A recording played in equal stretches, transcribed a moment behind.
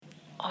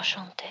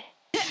Enchantée.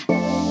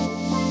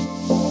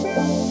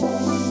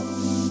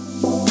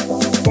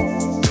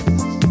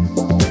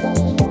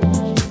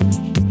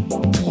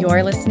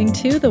 You're listening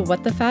to the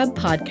What the Fab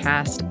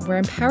podcast, where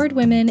empowered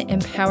women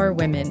empower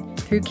women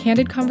through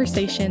candid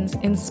conversations,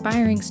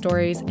 inspiring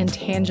stories, and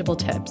tangible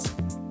tips.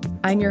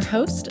 I'm your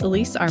host,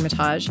 Elise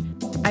Armitage.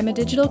 I'm a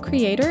digital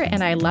creator,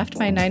 and I left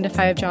my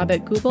 9-to-5 job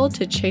at Google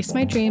to chase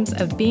my dreams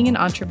of being an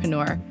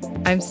entrepreneur.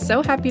 I'm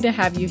so happy to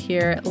have you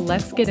here.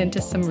 Let's get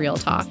into some real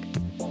talk.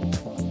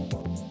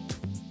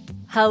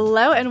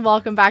 Hello and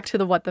welcome back to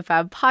the What the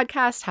Fab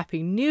podcast.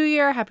 Happy New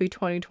Year. Happy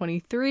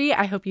 2023.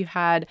 I hope you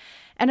had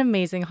an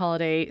amazing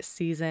holiday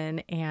season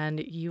and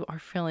you are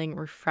feeling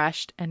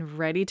refreshed and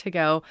ready to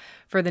go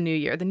for the new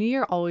year. The new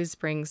year always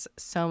brings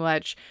so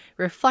much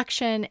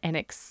reflection and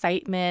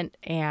excitement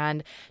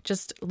and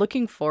just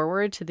looking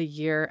forward to the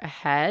year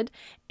ahead.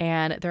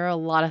 And there are a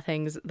lot of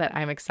things that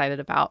I'm excited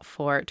about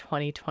for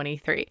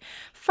 2023.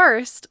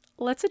 First,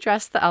 let's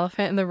address the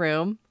elephant in the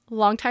room.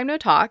 Long time no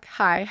talk.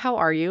 Hi, how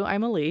are you?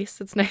 I'm Elise.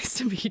 It's nice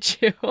to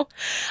meet you.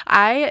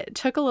 I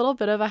took a little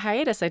bit of a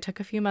hiatus. I took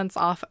a few months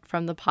off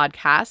from the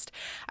podcast.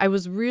 I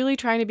was really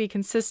trying to be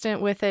consistent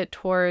with it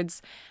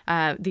towards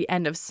the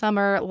end of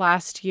summer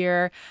last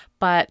year,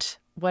 but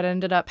what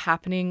ended up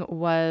happening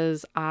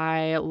was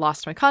I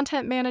lost my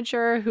content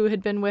manager who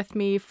had been with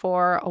me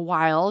for a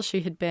while.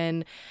 She had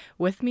been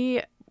with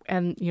me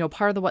and,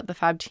 part of the What the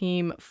Fab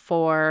team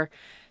for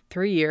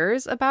 3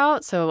 years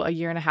about. So a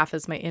year and a half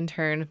as my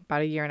intern,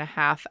 about a year and a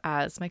half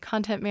as my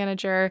content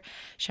manager.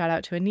 Shout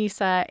out to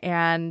Anissa.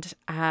 And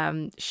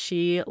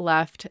she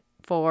left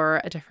for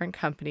a different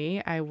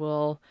company. I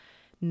will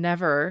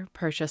never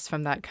purchase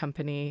from that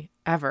company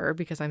ever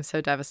because I'm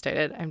so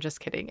devastated. I'm just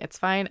kidding. It's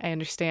fine. I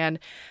understand.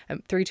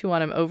 3, 2,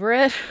 1, I'm over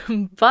it.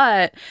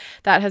 But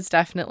that has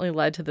definitely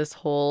led to this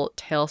whole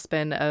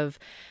tailspin of,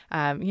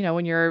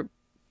 when you're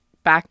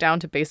back down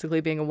to basically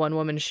being a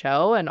one-woman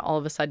show and all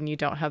of a sudden you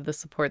don't have the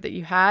support that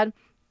you had,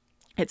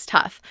 it's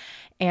tough.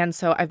 And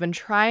so I've been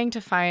trying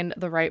to find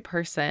the right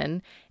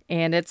person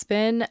and it's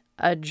been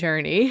a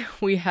journey.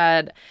 We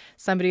had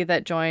somebody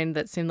that joined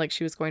that seemed like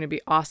she was going to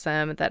be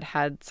awesome, that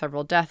had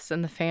several deaths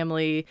in the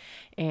family.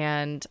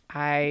 And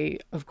I,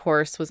 of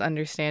course, was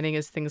understanding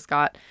as things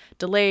got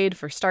delayed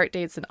for start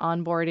dates and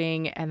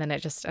onboarding. And then it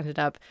just ended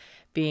up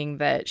being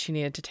that she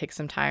needed to take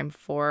some time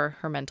for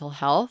her mental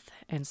health.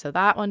 And so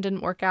that one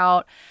didn't work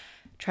out.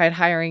 Tried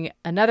hiring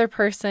another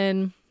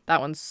person.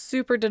 That one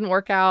super didn't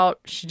work out.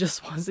 She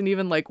just wasn't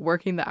even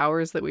working the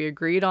hours that we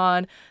agreed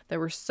on. There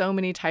were so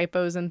many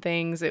typos and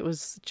things. It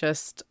was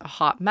just a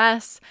hot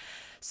mess.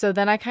 So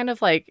then I kind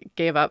of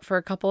gave up for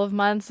a couple of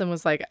months and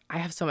was like, I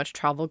have so much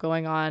travel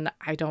going on.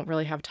 I don't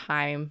really have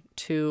time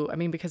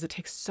because it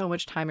takes so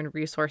much time and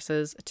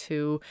resources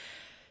to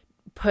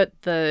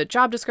put the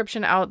job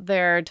description out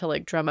there, to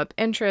drum up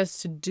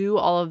interest, to do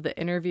all of the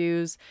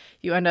interviews.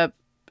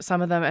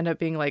 Some of them end up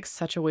being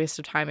such a waste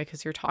of time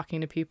because you're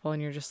talking to people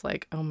and you're just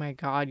oh my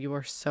God, you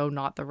are so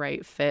not the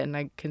right fit. And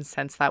I can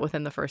sense that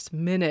within the first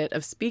minute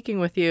of speaking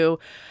with you,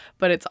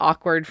 but it's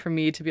awkward for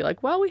me to be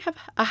well, we have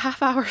a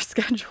half hour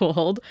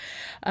scheduled.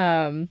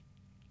 I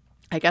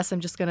guess I'm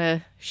just going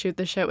to shoot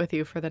the shit with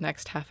you for the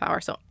next half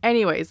hour. So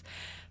anyways,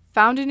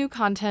 found a new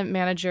content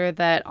manager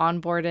that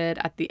onboarded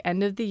at the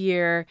end of the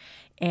year.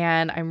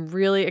 And I'm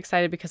really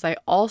excited because I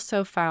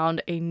also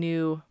found a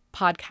new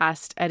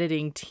podcast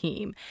editing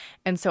team.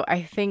 And so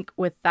I think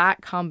with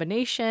that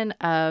combination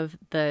of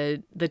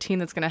the team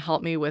that's going to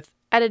help me with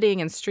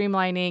editing and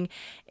streamlining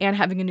and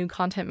having a new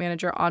content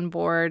manager on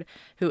board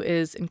who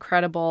is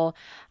incredible,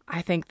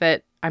 I think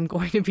that I'm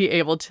going to be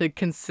able to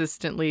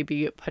consistently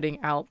be putting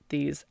out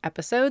these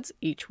episodes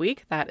each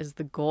week. That is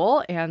the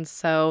goal. And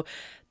so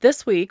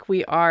this week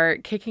we are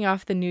kicking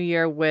off the new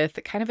year with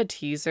kind of a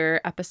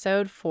teaser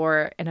episode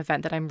for an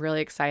event that I'm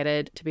really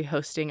excited to be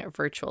hosting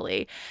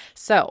virtually.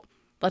 So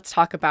let's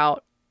talk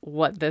about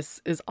what this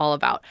is all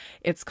about.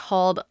 It's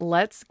called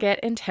Let's Get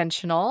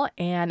Intentional,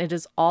 and it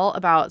is all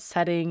about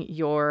setting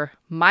your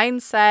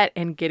mindset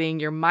and getting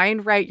your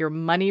mind right, your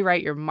money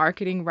right, your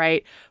marketing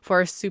right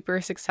for a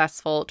super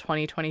successful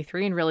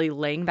 2023 and really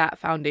laying that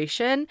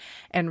foundation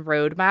and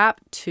roadmap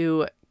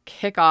to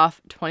kick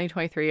off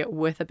 2023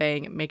 with a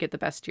bang, make it the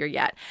best year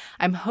yet.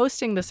 I'm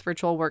hosting this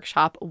virtual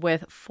workshop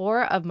with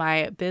 4 of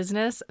my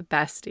business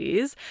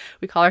besties.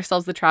 We call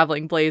ourselves the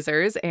Traveling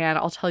Blazers, and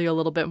I'll tell you a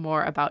little bit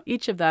more about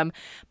each of them.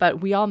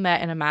 But we all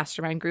met in a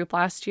mastermind group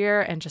last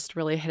year and just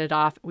really hit it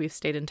off. We've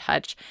stayed in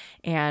touch,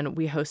 and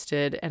we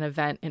hosted an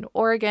event in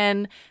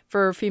Oregon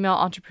for female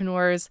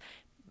entrepreneurs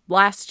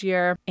last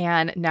year.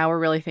 And now we're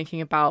really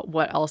thinking about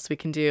what else we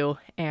can do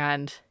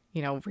and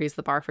raise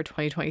the bar for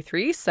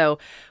 2023. So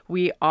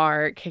we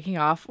are kicking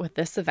off with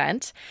this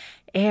event.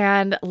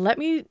 And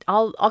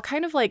I'll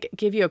kind of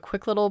give you a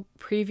quick little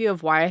preview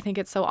of why I think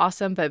it's so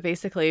awesome. But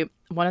basically,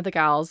 one of the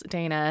gals,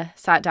 Dana,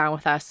 sat down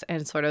with us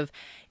and sort of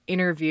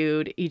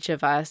interviewed each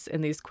of us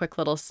in these quick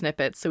little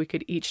snippets so we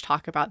could each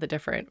talk about the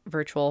different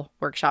virtual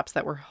workshops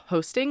that we're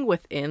hosting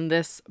within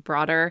this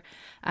broader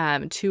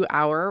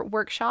 2-hour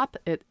workshop.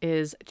 It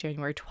is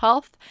January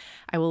 12th.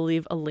 I will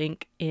leave a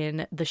link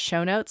in the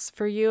show notes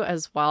for you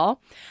as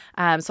well.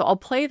 So I'll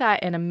play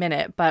that in a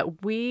minute,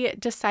 but we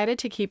decided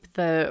to keep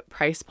the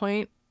price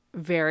point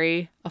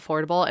very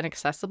affordable and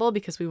accessible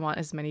because we want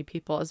as many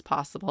people as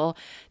possible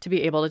to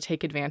be able to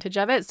take advantage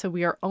of it. So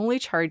we are only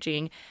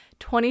charging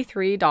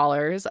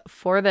 $23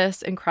 for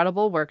this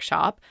incredible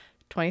workshop,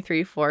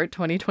 23 for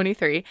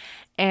 2023.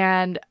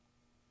 And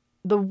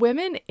the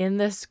women in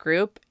this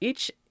group,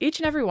 each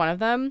and every one of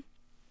them,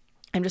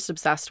 I'm just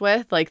obsessed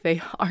with. Like,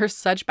 they are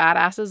such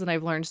badasses, and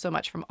I've learned so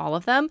much from all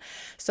of them.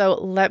 So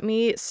let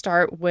me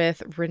start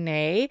with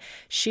Renee.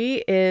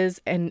 She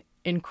is an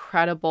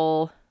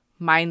incredible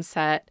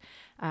mindset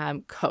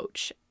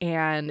coach,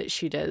 and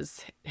she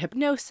does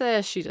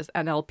hypnosis, she does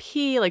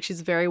NLP, like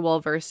she's very well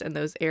versed in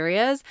those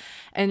areas,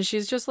 and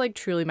she's just like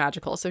truly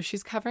magical. So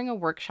she's covering a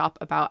workshop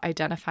about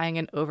identifying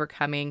and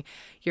overcoming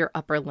your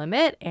upper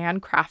limit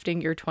and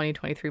crafting your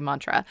 2023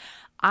 mantra.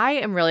 I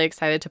am really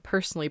excited to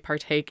personally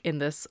partake in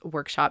this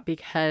workshop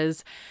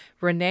because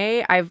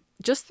Renee, I've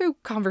just through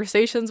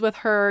conversations with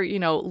her,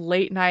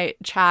 late night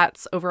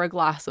chats over a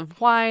glass of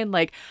wine,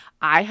 like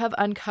I have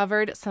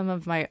uncovered some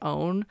of my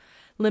own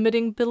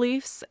limiting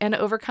beliefs and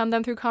overcome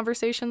them through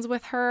conversations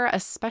with her,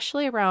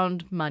 especially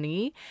around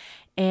money.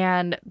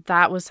 And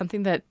that was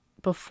something that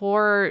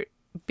before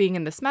being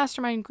in this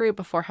mastermind group,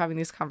 before having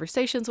these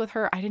conversations with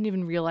her, I didn't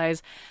even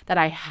realize that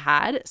I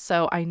had.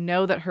 So I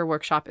know that her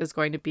workshop is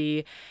going to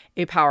be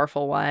a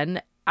powerful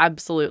one.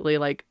 Absolutely.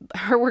 Like,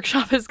 her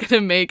workshop is going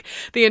to make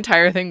the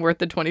entire thing worth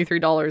the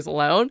 $23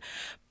 alone.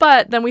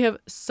 But then we have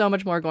so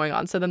much more going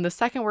on. So then the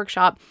second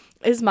workshop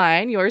is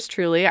mine, yours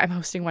truly. I'm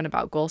hosting one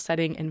about goal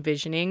setting and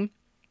visioning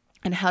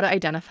and how to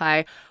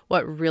identify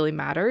what really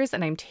matters.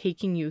 And I'm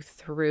taking you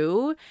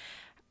through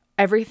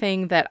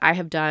everything that I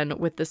have done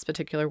with this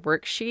particular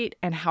worksheet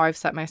and how I've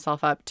set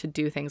myself up to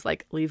do things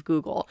like leave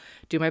Google,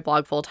 do my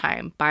blog full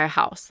time, buy a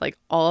house, like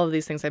all of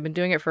these things. I've been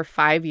doing it for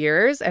 5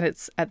 years, and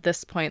it's at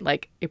this point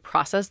like a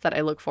process that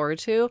I look forward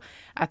to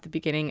at the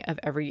beginning of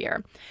every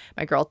year.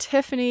 My girl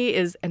Tiffany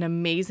is an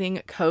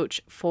amazing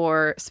coach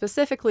for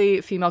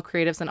specifically female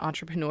creatives and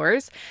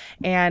entrepreneurs,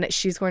 and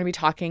she's going to be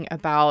talking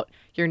about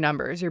your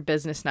numbers, your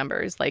business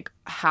numbers, like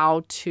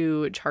how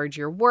to charge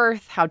your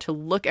worth, how to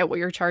look at what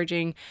you're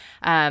charging.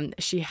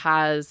 She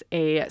has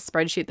a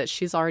spreadsheet that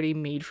she's already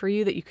made for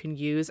you that you can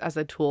use as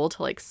a tool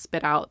to like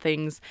spit out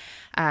things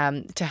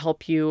to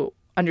help you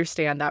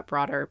understand that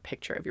broader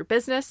picture of your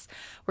business.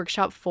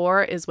 Workshop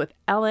 4 is with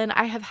Ellen.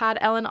 I have had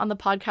Ellen on the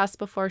podcast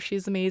before.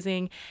 She's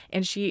amazing.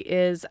 And she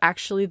is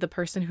actually the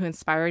person who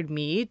inspired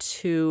me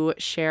to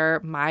share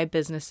my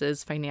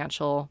business's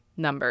financial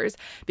numbers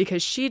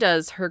because she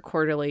does her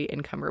quarterly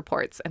income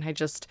reports. And I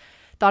just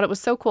thought it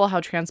was so cool how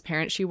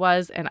transparent she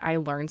was, and I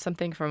learned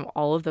something from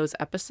all of those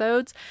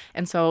episodes.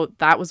 And so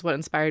that was what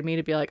inspired me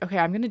to be like, okay,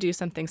 I'm going to do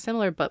something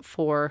similar, but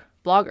for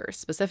bloggers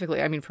specifically,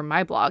 for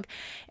my blog.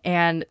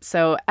 And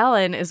so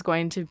Ellen is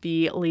going to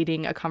be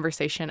leading a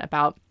conversation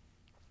about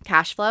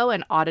cash flow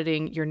and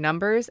auditing your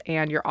numbers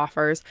and your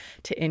offers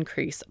to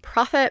increase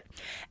profit.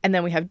 And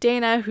then we have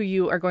Dana, who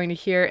you are going to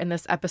hear in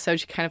this episode.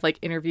 She kind of like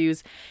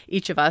interviews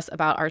each of us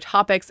about our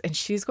topics, and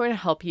she's going to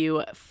help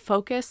you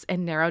focus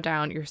and narrow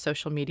down your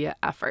social media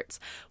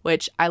efforts,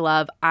 which I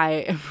love. I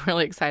am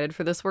really excited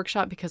for this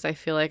workshop because I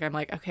feel like I'm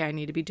like, okay, I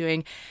need to be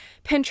doing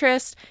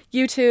Pinterest,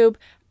 YouTube,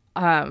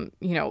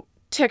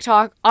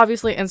 TikTok,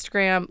 obviously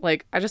Instagram.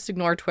 Like, I just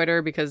ignore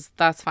Twitter because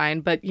that's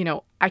fine. But,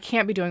 I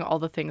can't be doing all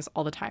the things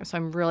all the time. So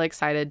I'm really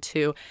excited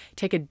to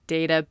take a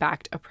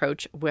data-backed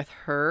approach with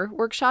her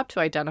workshop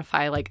to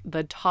identify like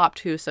the top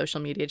 2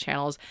 social media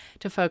channels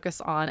to focus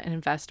on and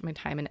invest my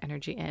time and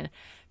energy in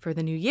for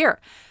the new year.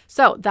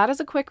 So that is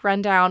a quick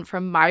rundown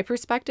from my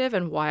perspective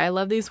and why I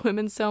love these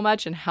women so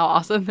much and how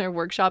awesome their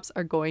workshops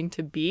are going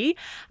to be.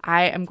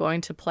 I am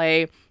going to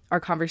play our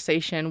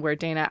conversation where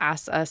Dana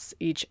asks us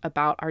each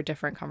about our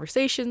different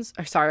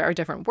our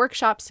different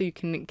workshops, so you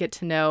can get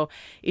to know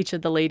each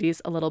of the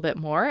ladies a little bit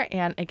more.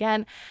 And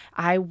again,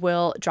 I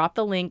will drop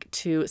the link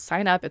to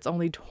sign up. It's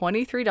only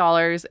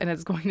 $23, and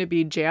it's going to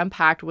be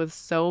jam-packed with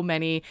so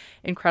many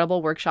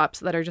incredible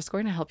workshops that are just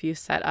going to help you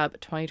set up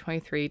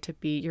 2023 to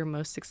be your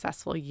most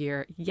successful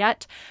year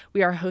yet.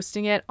 We are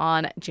hosting it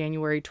on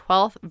January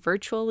 12th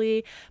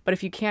virtually, but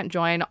if you can't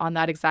join on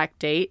that exact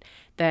date,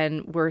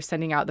 then we're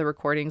sending out the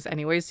recordings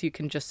anyways, so you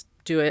can just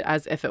do it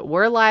as if it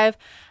were live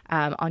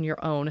on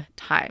your own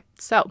time.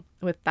 So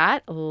with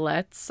that,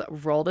 let's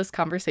roll this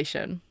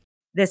conversation.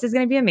 This is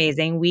going to be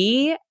amazing.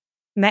 We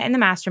met in the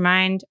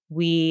mastermind.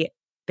 We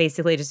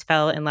basically just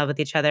fell in love with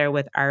each other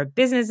with our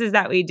businesses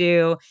that we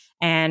do,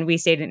 and we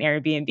stayed in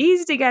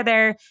Airbnbs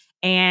together.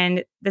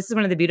 And this is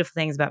one of the beautiful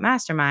things about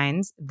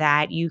masterminds,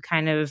 that you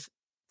kind of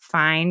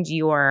find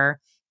your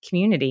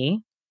community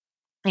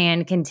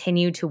and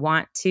continue to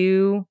want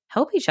to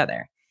help each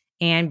other.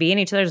 and be in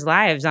each other's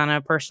lives on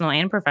a personal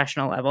and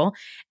professional level.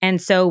 And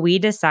so we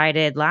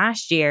decided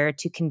last year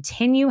to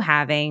continue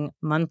having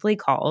monthly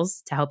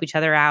calls to help each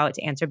other out,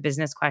 to answer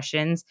business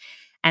questions.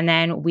 And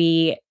then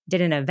we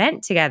did an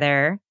event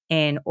together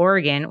in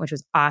Oregon, which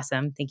was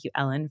awesome. Thank you,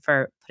 Ellen,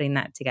 for putting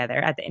that together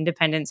at the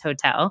Independence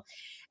Hotel.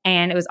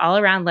 And it was all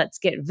around Let's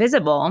Get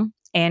Visible.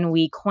 And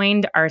we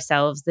coined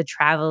ourselves the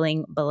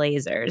Traveling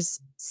Blazers.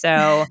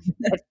 So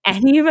if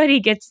anybody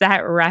gets that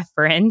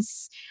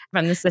reference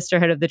from the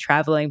Sisterhood of the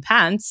Traveling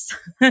Pants,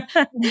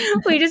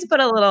 we just put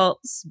a little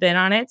spin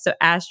on it. So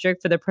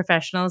asterisk for the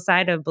professional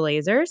side of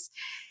Blazers.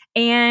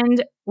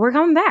 And we're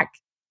coming back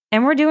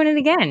and we're doing it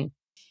again.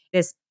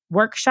 This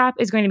workshop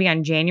is going to be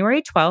on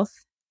January 12th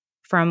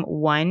from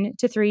 1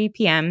 to 3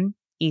 p.m.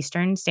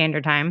 Eastern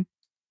Standard Time.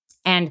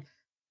 And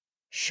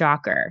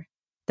shocker,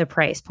 the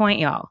price point,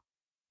 y'all,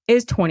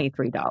 is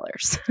 $23.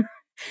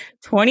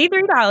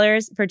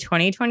 $23 for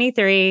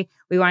 2023.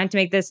 We wanted to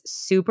make this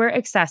super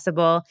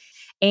accessible.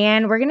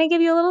 And we're going to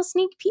give you a little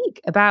sneak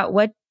peek about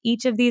what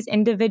each of these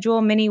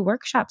individual mini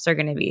workshops are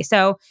going to be.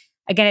 So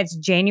again, it's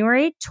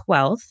January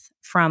 12th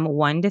from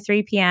 1 to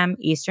 3 p.m.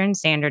 Eastern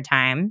Standard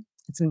Time.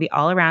 It's going to be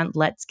all around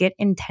Let's Get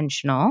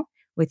Intentional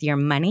with your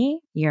money,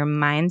 your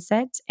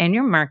mindset, and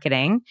your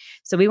marketing.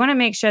 So we want to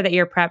make sure that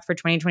you're prepped for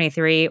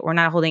 2023. We're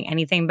not holding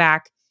anything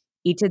back.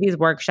 Each of these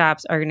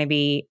workshops are going to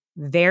be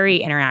very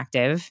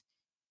interactive,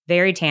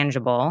 very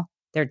tangible.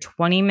 They're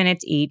 20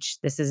 minutes each.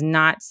 This is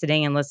not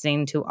sitting and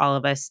listening to all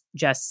of us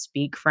just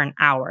speak for an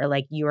hour.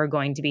 Like, you are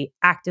going to be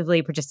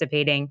actively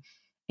participating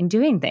in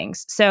doing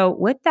things. So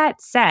with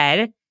that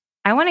said,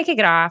 I want to kick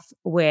it off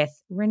with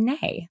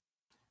Renee.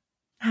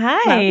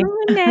 Hi. Welcome,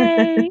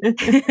 Renee.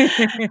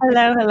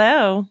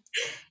 Hello.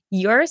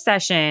 Your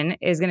session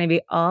is going to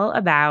be all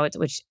about,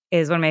 which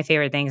is one of my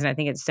favorite things, and I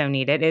think it's so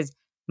needed, is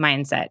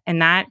mindset.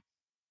 And that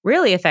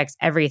really affects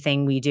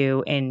everything we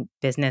do in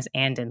business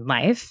and in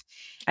life.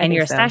 And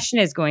your session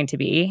is going to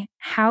be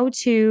how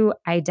to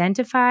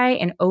identify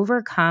and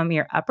overcome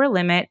your upper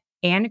limit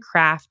and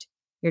craft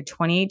your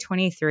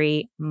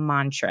 2023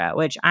 mantra,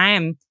 which I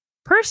am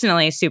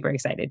personally super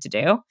excited to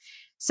do.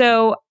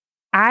 So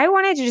I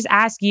wanted to just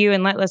ask you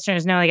and let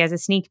listeners know, like, as a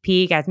sneak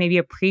peek, as maybe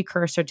a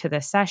precursor to the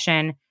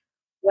session,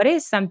 what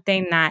is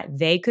something that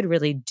they could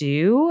really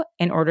do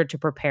in order to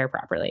prepare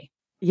properly?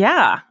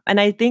 Yeah. And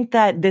I think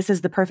that this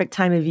is the perfect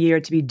time of year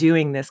to be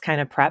doing this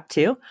kind of prep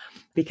too,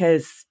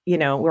 because,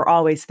 we're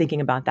always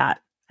thinking about that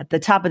at the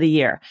top of the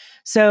year.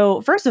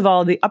 So first of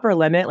all, the upper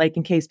limit, like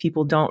in case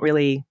people don't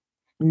really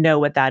know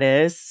what that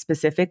is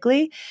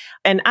specifically.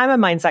 And I'm a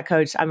mindset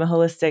coach. I'm a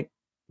holistic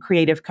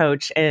creative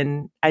coach.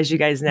 And as you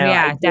guys know,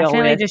 Yeah,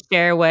 definitely just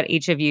share what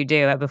each of you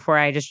do before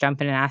I just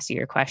jump in and ask you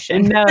your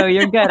question. No,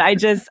 you're good. I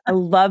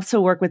love to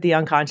work with the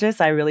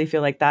unconscious. I really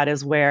feel like that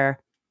is where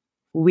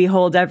we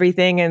hold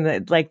everything, and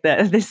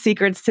the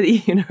secrets to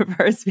the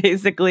universe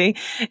basically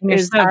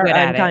is so our good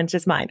at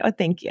unconscious mind. Oh,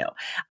 thank you.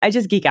 I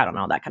just geek out on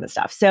all that kind of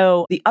stuff.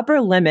 So the upper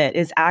limit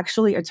is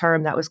actually a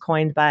term that was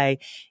coined by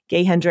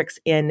Gay Hendricks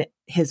in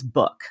his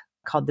book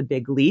called The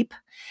Big Leap.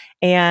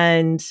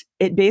 And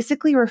it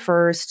basically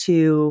refers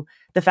to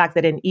the fact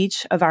that in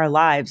each of our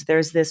lives,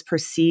 there's this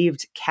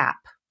perceived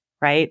cap,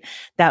 right,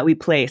 that we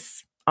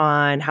place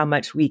on how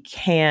much we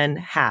can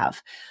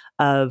have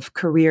of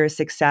career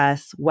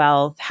success,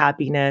 wealth,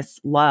 happiness,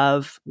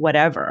 love,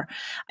 whatever.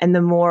 And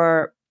the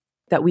more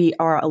that we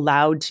are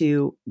allowed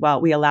to,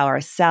 we allow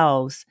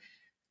ourselves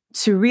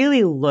to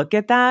really look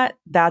at that,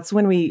 that's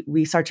when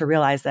we start to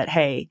realize that,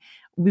 hey,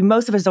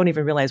 most of us don't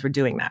even realize we're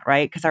doing that,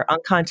 right? Because our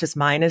unconscious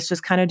mind is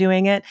just kind of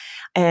doing it.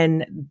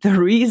 And the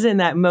reason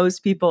that most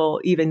people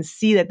even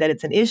see that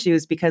it's an issue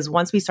is because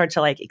once we start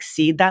to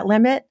exceed that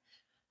limit,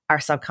 our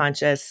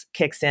subconscious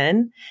kicks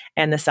in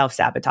and the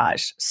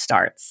self-sabotage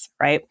starts,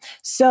 right?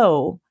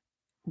 So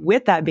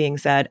with that being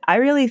said, I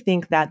really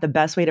think that the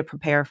best way to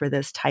prepare for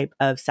this type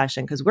of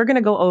session, because we're going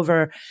to go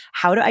over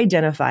how to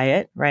identify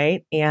it,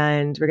 right?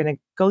 And we're going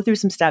to go through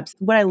some steps.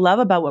 What I love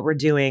about what we're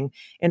doing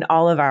in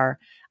all of our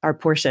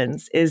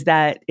portions is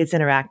that it's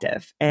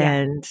interactive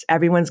and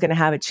everyone's going to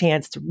have a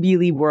chance to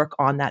really work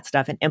on that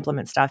stuff and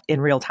implement stuff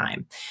in real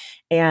time.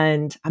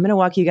 And I'm going to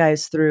walk you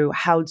guys through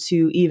how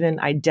to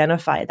even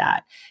identify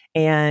that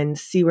and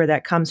see where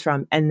that comes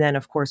from. And then,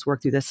 of course,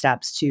 work through the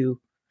steps to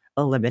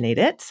eliminate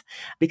it,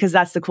 because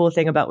that's the cool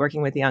thing about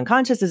working with the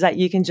unconscious is that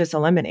you can just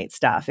eliminate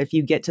stuff if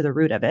you get to the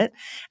root of it.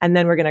 And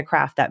then we're going to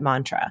craft that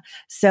mantra.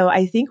 So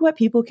I think what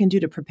people can do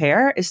to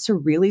prepare is to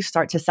really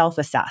start to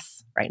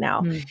self-assess right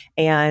now.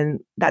 And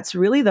that's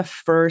really the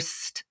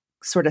first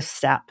sort of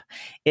step,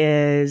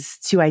 is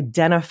to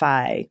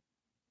identify,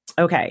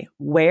 okay,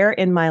 where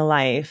in my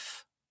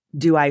life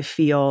do I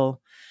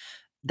feel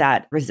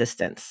that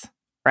resistance,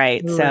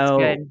 right? Ooh,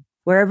 so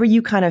wherever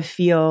you kind of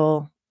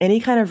feel any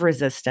kind of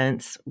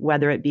resistance,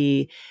 whether it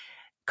be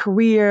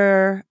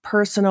career,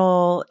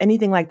 personal,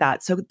 anything like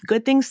that. So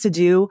good things to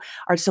do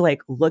are to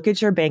look at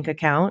your bank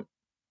account,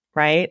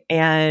 right?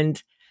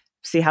 And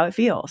see how it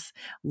feels.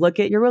 Look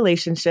at your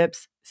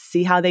relationships,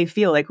 see how they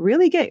feel. Like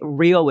really get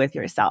real with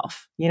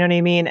yourself. You know what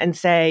I mean? And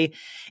say,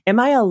 am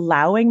I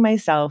allowing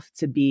myself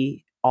to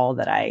be all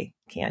that I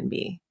can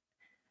be?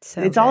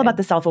 So It's all about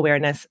good. the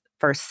self-awareness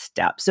first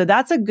step. So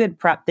that's a good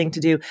prep thing to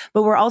do.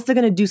 But we're also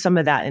going to do some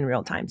of that in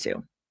real time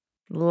too.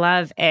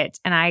 Love it.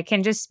 And I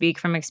can just speak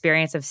from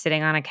experience of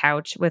sitting on a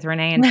couch with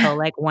Renee until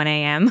like 1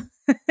 a.m.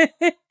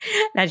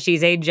 that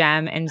she's a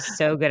gem and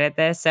so good at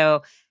this.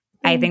 So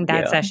I Thank think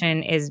that you.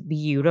 session is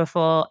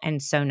beautiful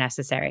and so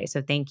necessary.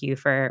 So thank you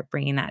for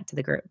bringing that to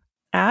the group.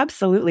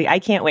 Absolutely. I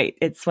can't wait.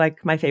 It's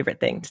like my favorite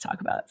thing to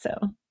talk about. So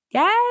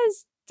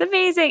Yes, it's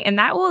amazing. And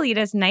that will lead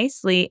us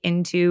nicely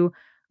into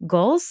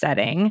goal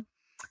setting.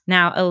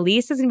 Now,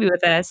 Elise is going to be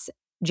with us.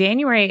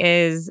 January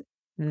is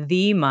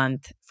the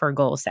month for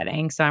goal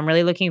setting. So I'm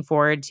really looking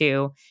forward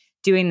to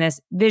doing this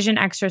vision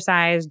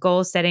exercise,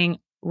 goal setting,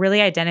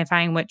 really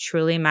identifying what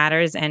truly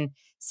matters and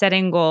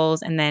setting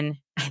goals. And then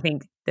I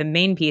think the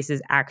main piece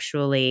is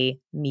actually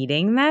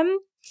meeting them.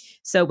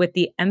 So, with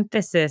the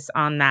emphasis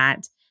on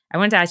that, I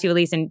want to ask you,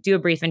 Elise, and do a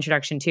brief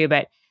introduction too.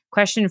 But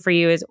question for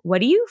you is,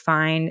 what do you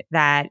find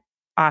that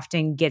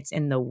often gets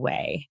in the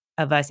way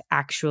of us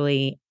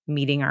actually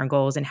meeting our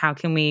goals, and how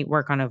can we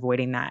work on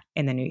avoiding that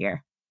in the new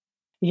year?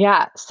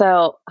 Yeah.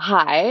 So,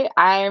 hi,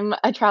 I'm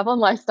a travel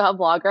and lifestyle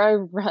blogger. I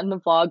run the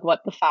blog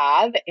What the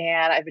Fab,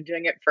 and I've been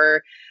doing it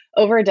for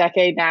over a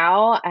decade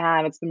now.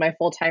 It's been my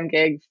full time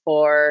gig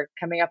for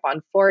coming up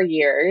on 4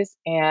 years.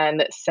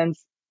 And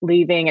since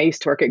leaving, I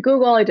used to work at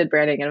Google, I did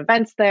branding and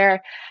events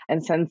there.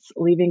 And since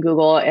leaving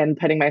Google and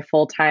putting my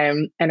full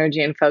time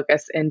energy and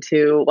focus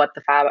into What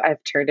the Fab,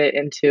 I've turned it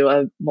into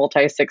a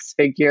multi six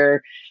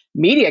figure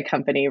media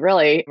company,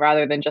 really,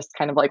 rather than just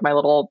kind of like my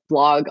little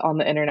blog on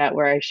the internet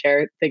where I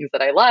share things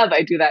that I love.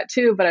 I do that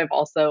too, but I've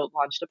also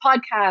launched a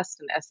podcast,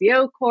 an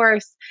SEO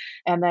course,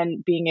 and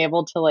then being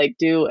able to like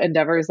do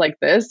endeavors like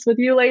this with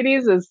you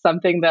ladies is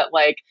something that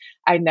like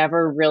I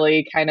never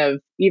really kind of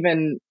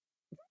even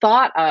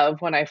thought of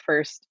when I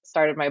first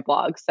started my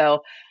blog.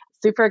 So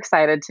super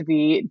excited to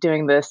be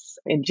doing this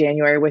in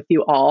January with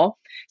you all.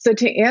 So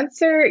to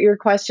answer your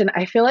question,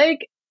 I feel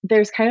like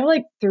there's kind of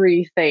like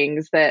three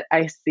things that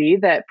I see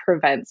that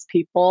prevents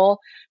people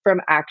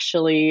from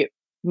actually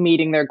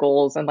meeting their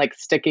goals and like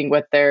sticking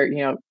with their,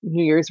 New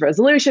Year's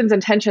resolutions,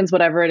 intentions,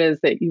 whatever it is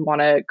that you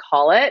want to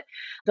call it.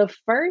 The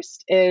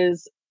first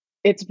is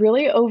it's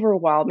really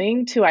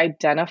overwhelming to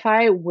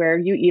identify where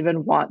you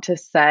even want to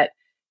set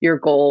your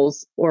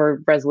goals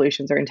or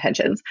resolutions or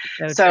intentions.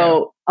 So true.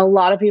 So a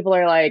lot of people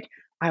are like,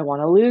 I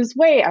want to lose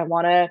weight. I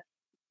want to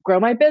grow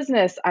my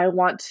business. I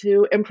want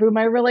to improve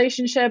my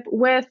relationship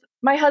with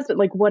my husband,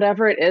 like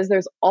whatever it is,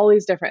 there's all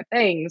these different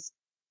things.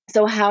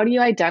 So, how do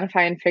you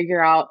identify and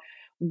figure out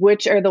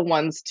which are the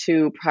ones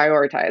to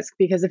prioritize?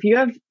 Because if you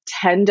have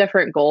 10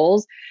 different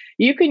goals,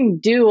 you can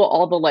do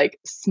all the like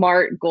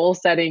smart goal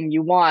setting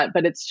you want,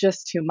 but it's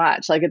just too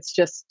much. Like, it's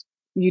just,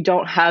 you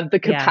don't have the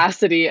Yeah.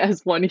 capacity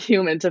as one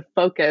human to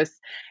focus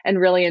and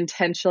really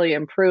intentionally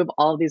improve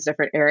all of these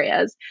different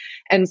areas.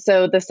 And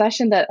so the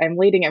session that I'm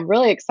leading, I'm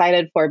really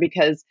excited for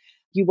because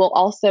you will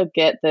also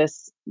get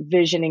this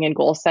visioning and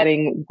goal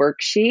setting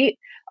worksheet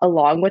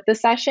along with the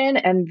session.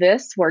 And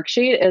this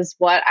worksheet is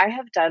what I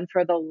have done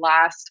for the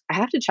last, I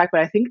have to check,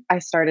 but I think I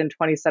started in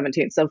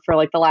 2017. So for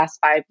like the last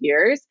 5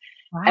 years,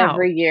 Wow.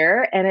 every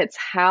year. And it's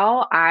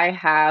how I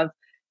have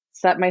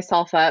set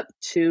myself up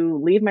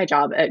to leave my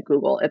job at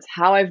Google. It's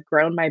how I've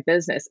grown my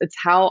business. It's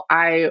how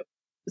I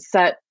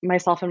set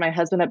myself and my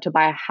husband up to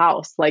buy a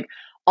house. Like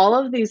all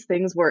of these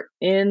things were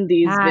in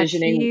these That's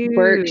visioning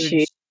worksheets.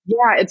 huge.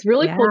 Yeah, it's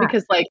really Yeah. cool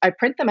because like I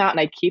print them out and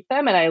I keep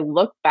them and I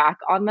look back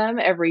on them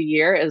every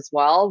year as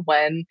well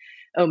when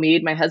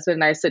Omid, my husband,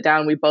 and I sit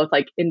down, we both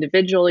like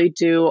individually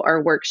do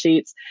our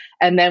worksheets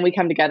and then we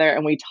come together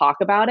and we talk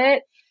about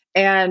it.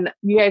 And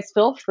you guys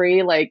feel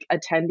free, like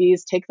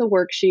attendees, take the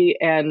worksheet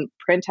and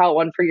print out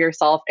one for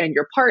yourself and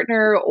your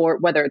partner, or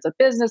whether it's a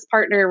business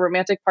partner,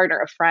 romantic partner,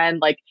 a friend,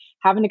 like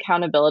have an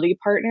accountability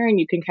partner and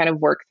you can kind of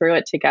work through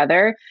it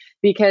together.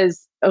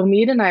 Because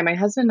Omid and I, my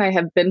husband and I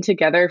have been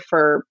together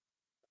for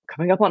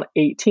coming up on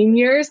 18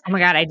 years. Oh my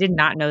God, I did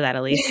not know that,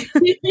 Elise.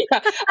 Yeah,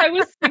 I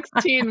was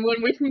 16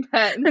 when we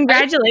met.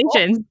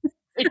 Congratulations.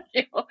 Thank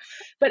you.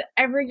 But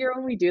every year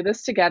when we do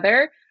this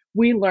together,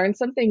 we learn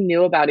something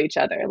new about each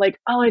other. Like,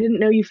 oh, I didn't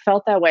know you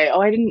felt that way.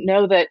 Oh, I didn't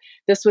know that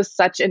this was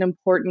such an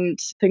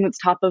important thing that's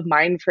top of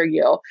mind for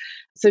you.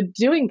 So,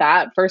 doing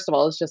that, first of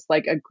all, is just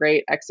like a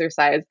great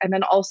exercise. And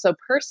then also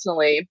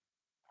personally,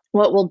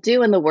 what we'll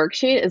do in the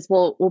worksheet is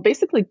we'll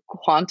basically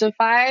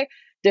quantify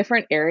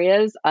different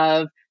areas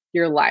of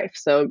your life.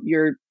 So,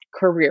 your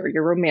career,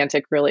 your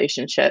romantic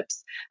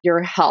relationships,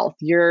 your health,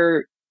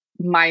 your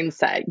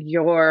mindset,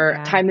 your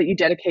Yeah. time that you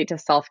dedicate to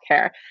self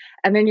care.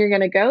 And then you're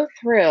going to go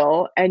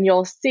through and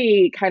you'll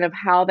see kind of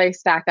how they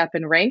stack up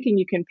in rank, and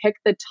you can pick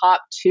the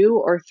top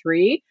two or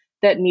three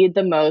that need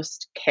the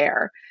most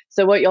care.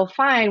 So, what you'll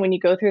find when you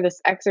go through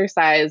this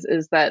exercise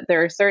is that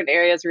there are certain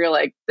areas where you're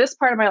like, this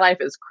part of my life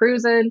is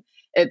cruising,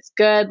 it's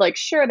good. Like,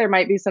 sure, there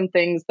might be some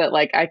things that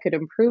like I could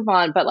improve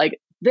on, but like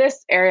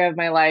this area of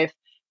my life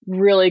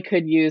really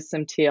could use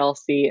some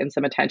TLC and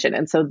some attention.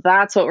 And so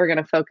that's what we're going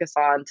to focus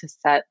on to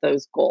set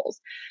those goals.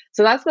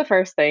 So that's the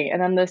first thing.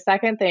 And then the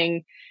second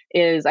thing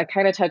is, I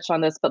kind of touched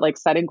on this, but like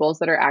setting goals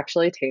that are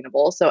actually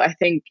attainable. So I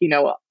think,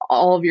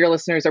 all of your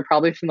listeners are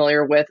probably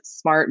familiar with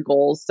SMART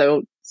goals.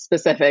 So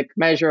specific,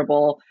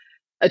 measurable,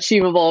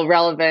 achievable,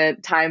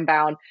 relevant, time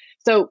bound.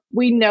 So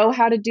we know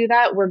how to do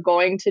that. We're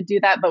going to do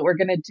that, but we're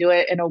going to do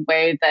it in a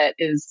way that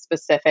is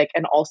specific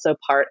and also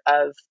part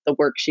of the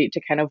worksheet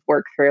to kind of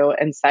work through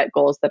and set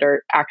goals that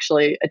are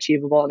actually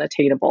achievable and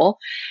attainable.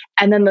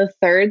 And then the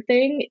third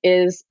thing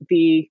is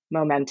the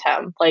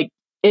momentum. Like,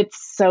 it's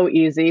so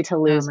easy to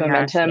lose my gosh,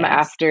 momentum yes.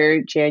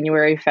 after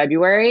January,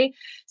 February.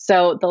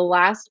 So the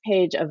last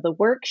page of the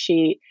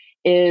worksheet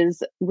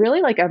is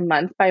really like a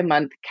month by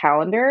month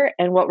calendar.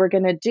 And what we're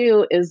going to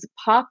do is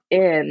pop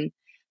in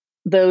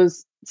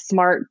those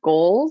SMART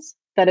goals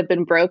that have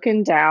been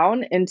broken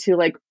down into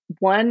like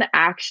one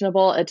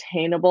actionable,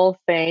 attainable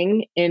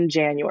thing in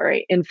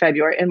January, in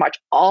February, in March,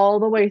 all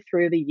the way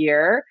through the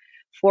year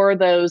for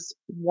those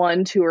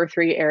 1, 2, or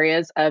 3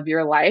 areas of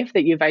your life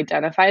that you've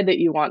identified that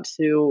you want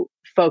to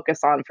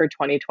focus on for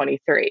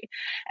 2023.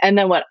 And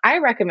then what I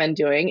recommend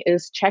doing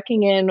is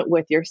checking in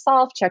with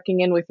yourself,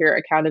 checking in with your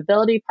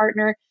accountability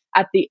partner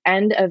at the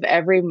end of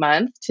every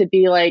month to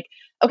be like,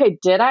 okay,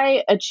 did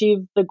I achieve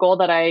the goal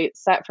that I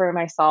set for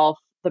myself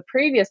the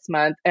previous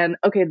month? And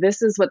okay,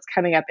 this is what's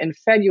coming up in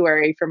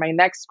February for my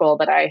next goal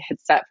that I had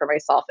set for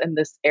myself in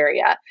this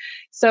area.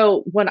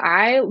 So when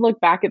I look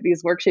back at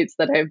these worksheets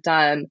that I've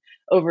done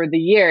over the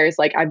years,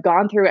 like I've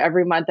gone through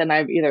every month and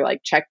I've either like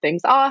checked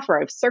things off or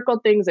I've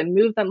circled things and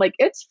moved them. Like,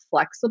 it's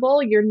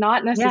flexible. You're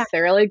not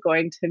necessarily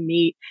going to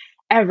meet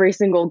every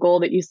single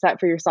goal that you set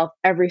for yourself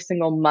every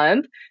single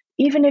month.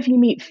 Even if you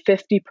meet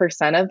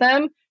 50% of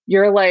them,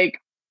 you're like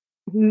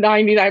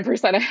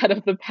 99% ahead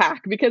of the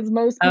pack, because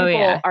most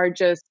people are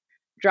just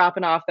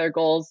dropping off their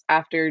goals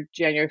after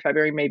January,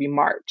 February, maybe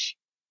March.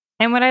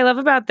 And what I love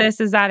about this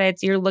is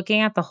that you're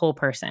looking at the whole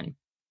person.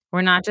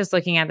 We're not just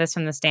looking at this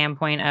from the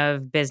standpoint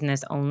of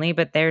business only,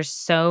 but there's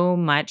so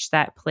much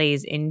that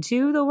plays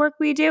into the work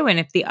we do. And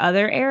if the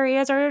other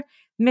areas are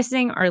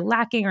missing or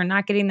lacking or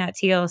not getting that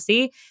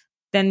TLC,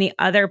 then the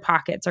other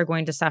pockets are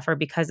going to suffer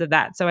because of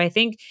that. So I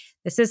think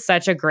this is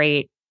such a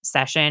great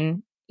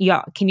session.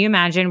 Y'all, can you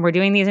imagine? We're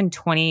doing these in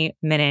 20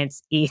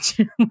 minutes each.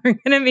 When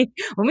we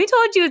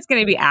told you it's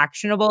going to be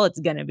actionable, it's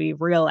going to be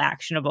real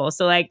actionable.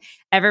 So like,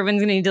 everyone's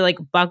going to need to like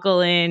buckle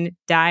in,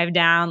 dive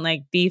down,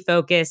 like be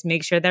focused,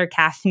 make sure they're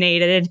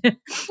caffeinated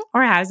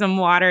or have some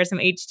water, some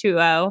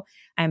H2O.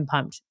 I'm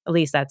pumped.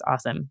 Elise, that's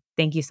awesome.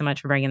 Thank you so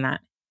much for bringing that.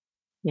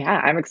 Yeah,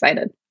 I'm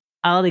excited.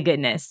 All the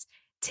goodness.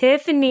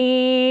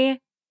 Tiffany.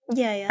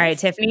 Yeah, yes. All right,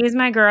 Tiffany is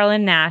my girl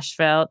in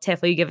Nashville.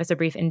 Tiff, will you give us a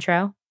brief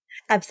intro?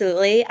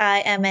 Absolutely. I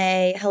am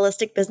a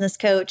holistic business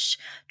coach,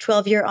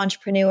 12-year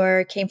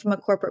entrepreneur, came from a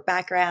corporate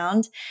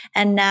background,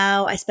 and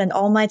now I spend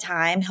all my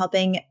time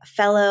helping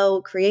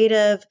fellow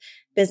creative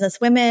business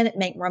women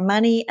make more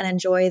money and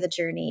enjoy the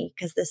journey,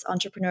 because this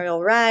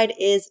entrepreneurial ride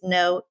is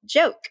no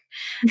joke.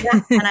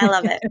 Yeah, and I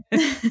love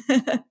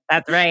it.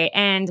 That's right.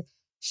 And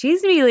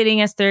she's going to be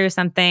leading us through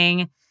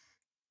something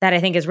that I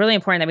think is really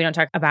important that we don't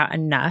talk about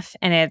enough.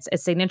 And it's a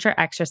signature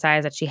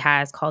exercise that she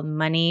has called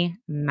Money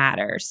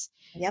Matters.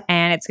 Yep.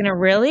 And it's going to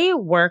really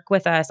work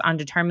with us on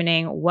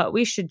determining what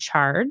we should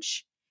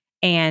charge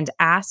and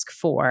ask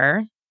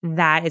for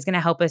that is going to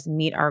help us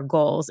meet our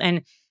goals.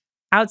 And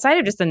outside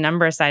of just the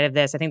number side of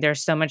this, I think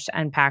there's so much to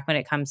unpack when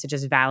it comes to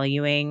just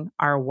valuing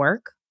our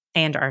work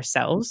and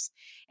ourselves.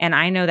 And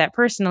I know that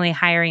personally,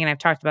 hiring, and I've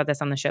talked about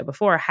this on the show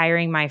before,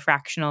 hiring my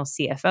fractional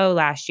CFO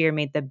last year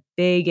made the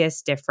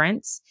biggest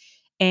difference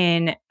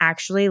in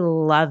actually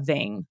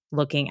loving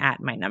looking at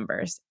my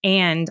numbers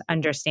and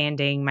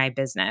understanding my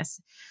business.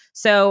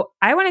 So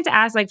I wanted to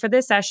ask, like, for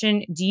this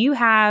session, do you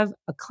have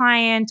a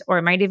client, or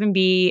it might even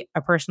be a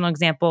personal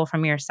example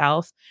from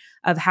yourself,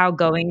 of how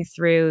going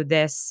through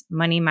this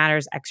Money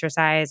Matters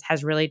exercise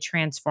has really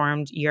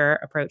transformed your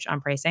approach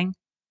on pricing?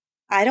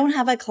 I don't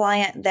have a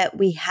client that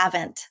we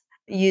haven't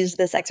used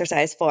this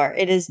exercise for.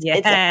 It's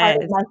a part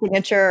of my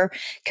signature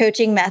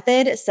coaching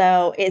method.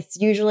 So it's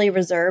usually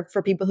reserved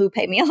for people who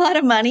pay me a lot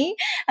of money.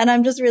 And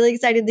I'm just really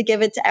excited to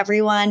give it to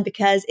everyone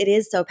because it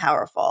is so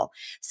powerful.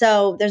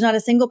 So there's not a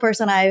single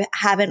person I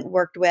haven't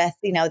worked with,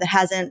 that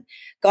hasn't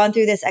gone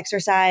through this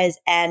exercise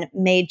and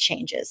made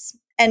changes.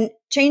 And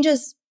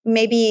changes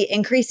maybe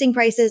increasing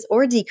prices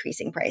or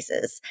decreasing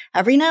prices.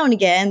 Every now and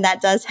again, that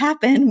does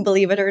happen,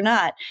 believe it or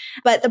not.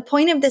 But the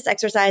point of this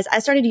exercise, I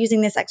started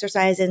using this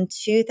exercise in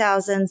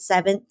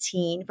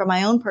 2017 for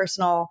my own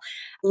personal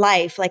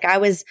life. Like, I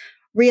was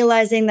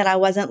realizing that I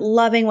wasn't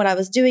loving what I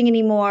was doing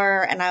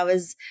anymore, and I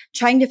was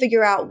trying to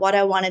figure out what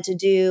I wanted to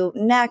do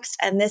next.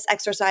 And this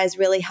exercise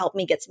really helped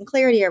me get some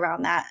clarity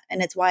around that.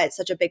 And it's why it's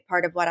such a big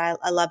part of what I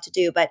love to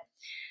do. But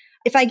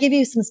if I give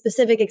you some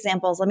specific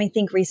examples, let me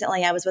think.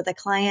 Recently, I was with a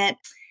client.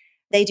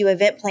 They do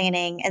event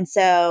planning. And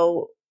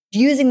so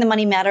using the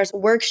Money Matters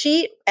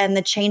worksheet and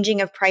the changing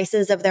of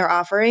prices of their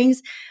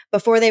offerings.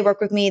 Before they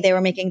work with me, they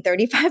were making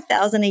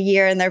 $35,000 a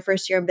year in their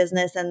first year of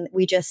business, and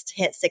we just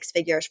hit six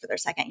figures for their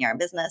second year of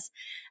business.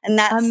 And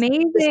that's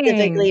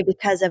specifically Amazing.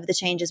 because of the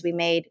changes we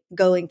made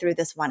going through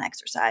this one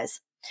exercise.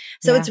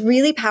 So Yeah. it's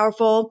really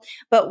powerful.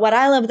 But what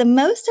I love the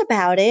most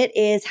about it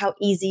is how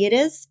easy it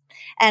is.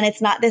 And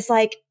it's not this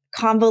like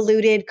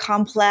convoluted,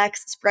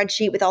 complex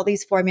spreadsheet with all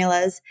these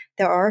formulas.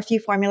 There are a few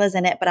formulas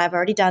in it, but I've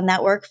already done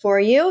that work for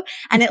you.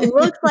 And it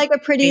looks like a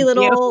pretty Thank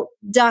you. little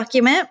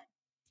document.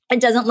 It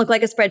doesn't look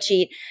like a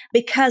spreadsheet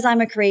because I'm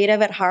a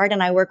creative at heart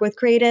and I work with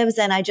creatives.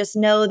 And I just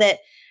know that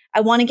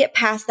I want to get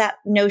past that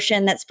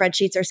notion that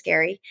spreadsheets are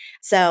scary.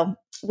 So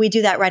we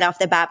do that right off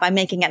the bat by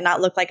making it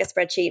not look like a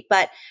spreadsheet,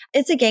 but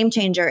it's a game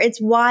changer. It's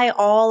why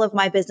all of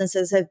my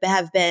businesses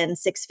have been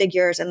six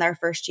figures in their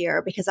first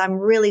year, because I'm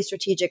really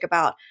strategic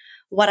about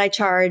what I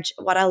charge,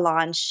 what I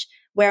launch,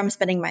 where I'm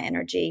spending my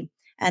energy.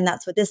 And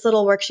that's what this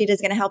little worksheet is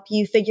going to help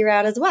you figure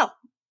out as well.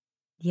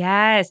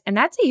 Yes. And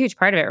that's a huge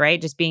part of it, right?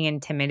 Just being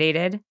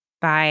intimidated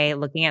by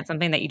looking at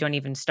something that you don't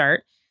even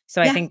start.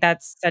 So I Yeah. think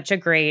that's such a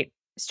great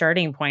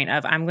starting point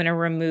of I'm going to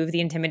remove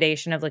the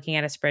intimidation of looking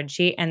at a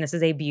spreadsheet. And this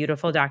is a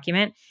beautiful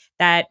document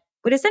that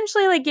would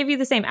essentially like give you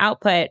the same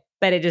output,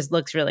 but it just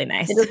looks really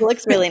nice. It just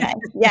looks really nice.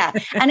 Yeah.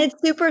 And it's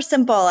super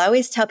simple. I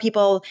always tell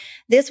people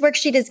this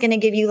worksheet is going to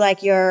give you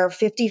like your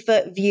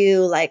 50-foot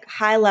view, like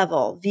high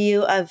level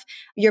view of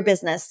your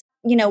business.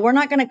 You know, we're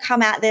not going to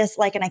come at this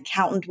like an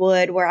accountant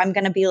would, where I'm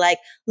going to be like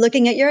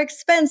looking at your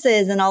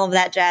expenses and all of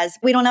that jazz.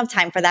 We don't have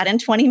time for that in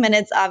 20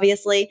 minutes,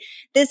 obviously.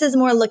 This is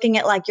more looking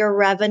at like your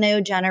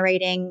revenue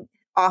generating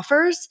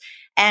offers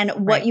and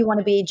what Right. you want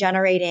to be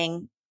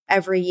generating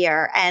every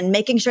year and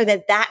making sure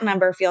that that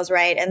number feels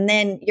right. And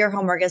then your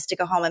homework is to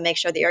go home and make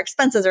sure that your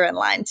expenses are in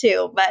line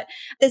too. But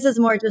this is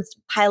more just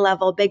high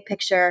level, big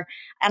picture.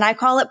 And I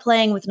call it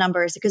playing with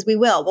numbers because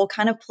we'll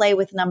kind of play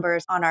with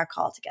numbers on our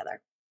call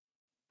together.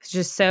 It's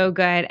just so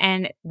good.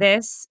 And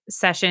this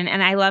session,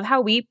 and I love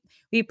how we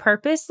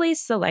purposely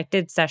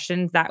selected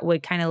sessions that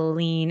would kind of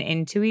lean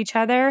into each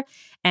other.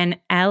 And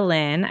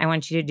Ellen, I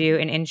want you to do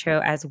an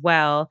intro as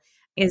well,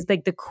 is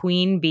like the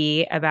queen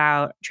bee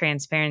about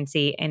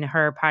transparency in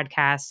her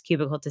podcast,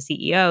 Cubicle to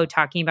CEO,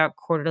 talking about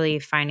quarterly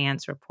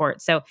finance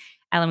reports. So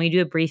Ellen, will you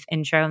do a brief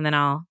intro and then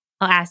I'll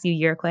ask you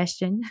your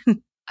question?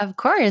 Of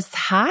course.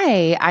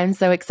 Hi. I'm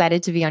so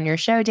excited to be on your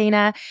show,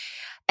 Dana.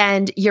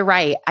 And you're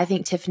right. I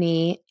think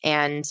Tiffany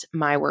and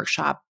my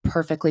workshop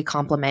perfectly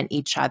complement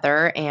each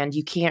other. And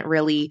you can't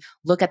really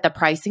look at the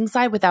pricing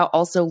side without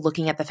also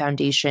looking at the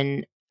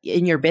foundation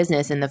in your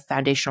business and the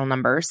foundational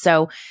numbers.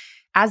 So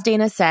as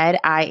Dana said,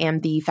 I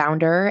am the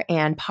founder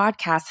and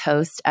podcast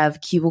host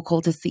of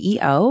Cubicle to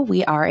CEO.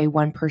 We are a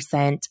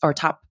 1% or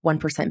top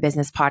 1%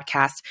 business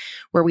podcast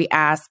where we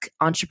ask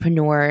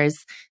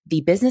entrepreneurs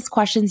the business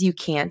questions you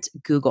can't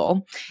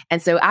Google.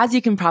 And so as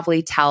you can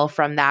probably tell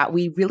from that,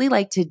 we really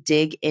like to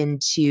dig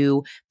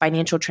into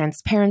financial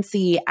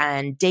transparency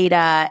and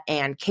data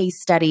and case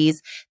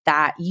studies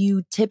that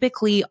you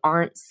typically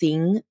aren't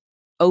seeing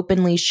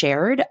openly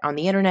shared on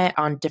the internet,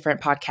 on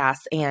different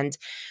podcasts. And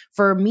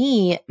for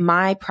me,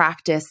 my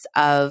practice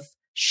of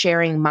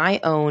sharing my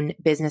own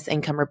business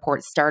income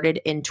report started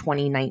in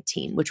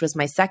 2019, which was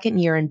my second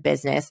year in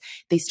business.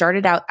 They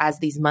started out as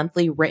these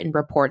monthly written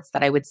reports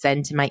that I would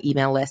send to my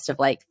email list of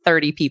like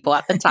 30 people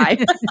at the time.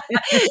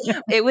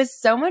 It was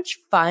so much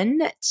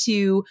fun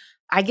to,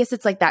 I guess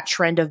it's like that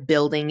trend of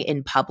building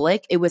in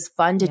public. It was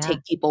fun to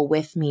take people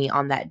with me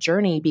on that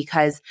journey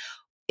because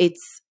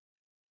it's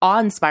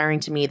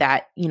awe-inspiring to me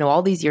that, you know,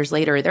 all these years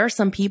later, there are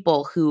some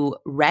people who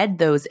read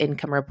those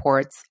income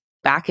reports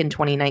back in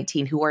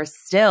 2019 who are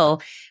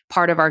still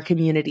part of our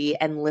community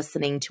and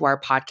listening to our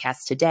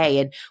podcast today.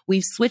 And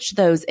we've switched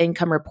those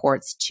income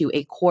reports to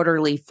a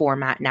quarterly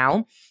format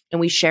now, and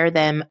we share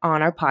them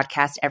on our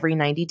podcast every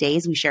 90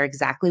 days. We share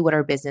exactly what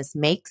our business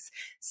makes,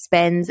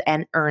 spends,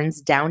 and earns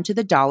down to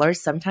the dollar,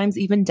 sometimes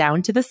even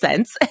down to the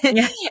cents.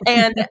 Yeah.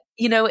 And,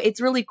 you know, it's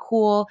really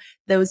cool.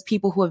 Those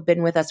people who have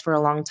been with us for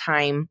a long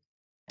time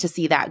to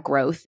see that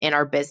growth in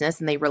our business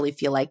and they really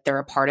feel like they're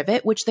a part of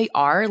it, which they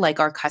are. Like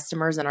our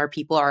customers and our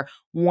people are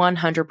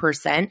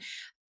 100%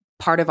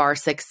 part of our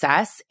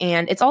success.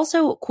 And it's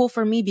also cool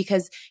for me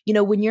because, you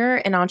know, when you're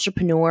an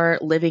entrepreneur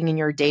living in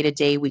your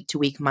day-to-day,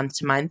 week-to-week,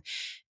 month-to-month,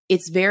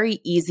 it's very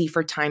easy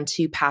for time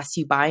to pass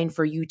you by and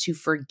for you to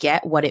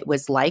forget what it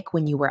was like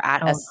when you were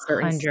at a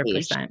certain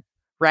 100%. stage.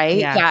 Right?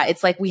 Yeah.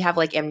 It's like we have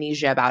like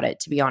amnesia about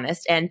it, to be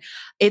honest. And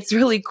it's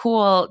really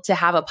cool to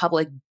have a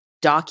public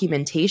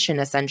documentation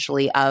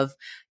essentially of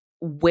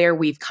where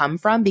we've come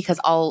from, because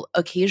I'll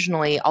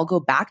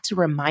go back to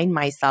remind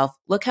myself,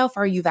 look how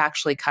far you've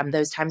actually come.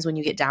 Those times when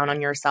you get down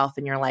on yourself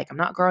and you're like, I'm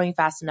not growing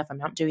fast enough, I'm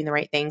not doing the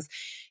right things.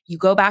 You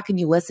go back and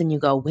you listen, you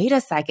go, wait a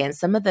second,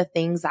 some of the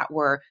things that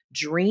were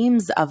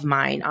dreams of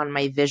mine on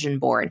my vision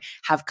board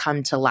have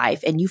come to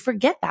life. And you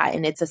forget that.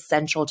 And it's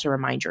essential to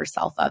remind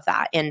yourself of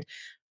that. And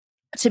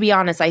to be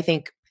honest, I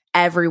think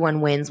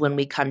everyone wins when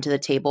we come to the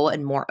table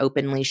and more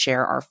openly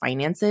share our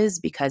finances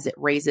because it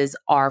raises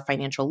our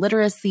financial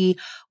literacy.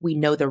 We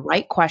know the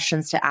right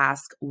questions to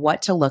ask,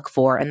 what to look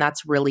for. And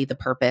that's really the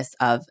purpose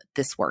of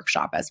this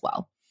workshop as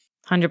well.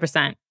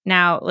 100%.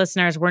 Now,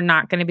 listeners, we're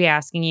not going to be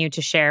asking you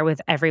to share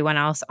with everyone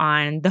else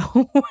on the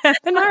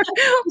webinar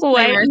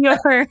what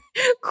your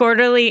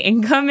quarterly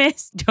income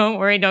is. Don't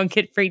worry, don't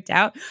get freaked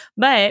out.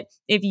 But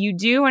if you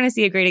do want to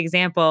see a great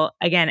example,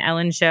 again,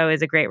 Ellen's show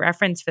is a great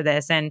reference for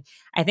this. And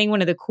I think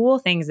one of the cool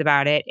things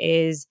about it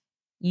is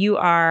you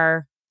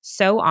are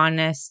so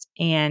honest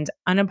and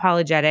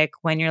unapologetic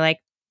when you're like,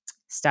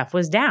 stuff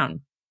was down.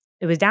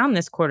 It was down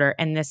this quarter,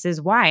 and this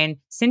is why. And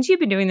since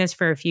you've been doing this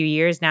for a few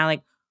years now,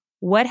 like,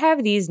 what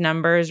have these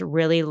numbers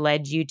really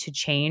led you to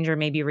change or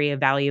maybe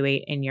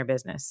reevaluate in your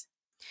business?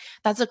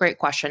 That's a great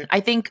question. I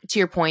think to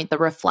your point, the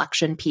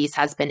reflection piece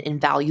has been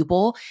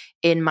invaluable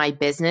in my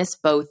business,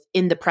 both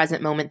in the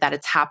present moment that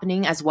it's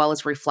happening, as well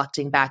as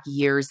reflecting back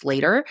years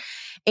later.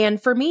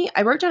 And for me,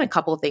 I wrote down a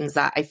couple of things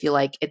that I feel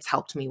like it's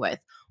helped me with.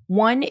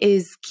 One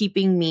is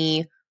keeping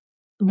me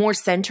more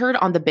centered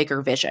on the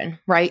bigger vision,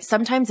 right?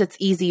 Sometimes it's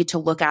easy to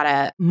look at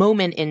a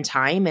moment in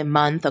time, a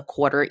month, a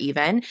quarter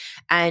even,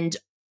 and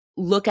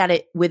look at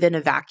it within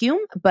a vacuum,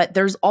 but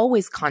there's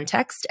always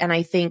context. And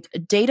I think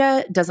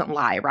data doesn't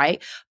lie,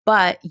 right?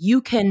 But you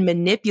can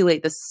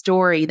manipulate the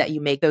story that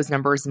you make those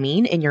numbers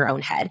mean in your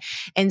own head.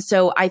 And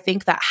so I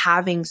think that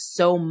having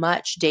so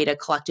much data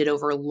collected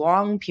over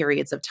long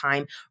periods of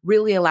time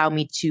really allow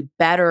me to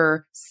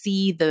better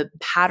see the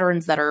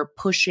patterns that are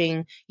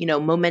pushing,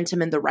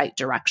 momentum in the right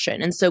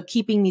direction. And so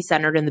keeping me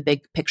centered in the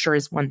big picture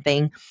is one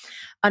thing.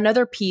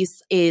 Another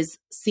piece is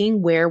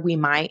seeing where we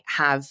might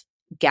have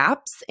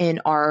gaps in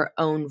our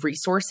own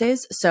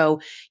resources. So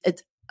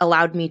it's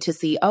allowed me to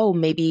see, oh,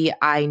 maybe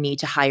I need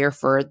to hire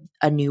for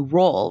a new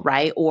role,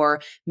 right?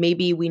 Or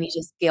maybe we need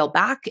to scale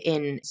back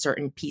in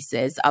certain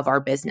pieces of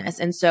our business.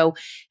 And so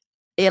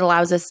it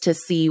allows us to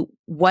see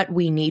what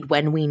we need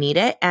when we need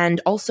it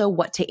and also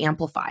what to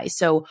amplify.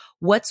 So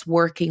what's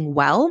working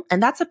well.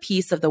 And that's a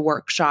piece of the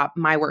workshop,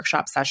 my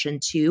workshop session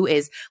too,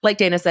 is like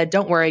Dana said,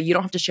 don't worry, you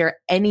don't have to share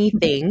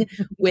anything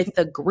with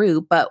the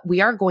group, but we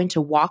are going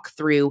to walk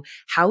through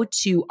how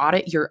to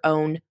audit your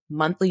own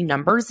monthly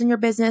numbers in your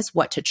business,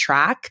 what to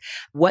track,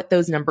 what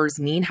those numbers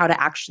mean, how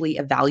to actually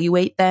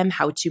evaluate them,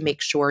 how to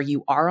make sure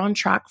you are on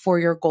track for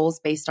your goals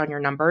based on your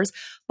numbers,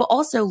 but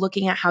also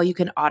looking at how you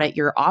can audit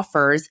your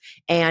offers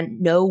and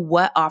know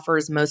what offer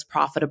is most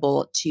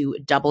profitable to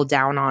double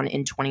down on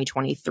in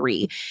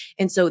 2023.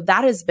 And so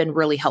that has been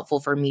really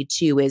helpful for me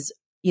too, is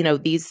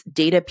these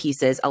data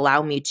pieces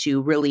allow me to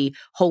really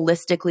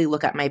holistically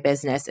look at my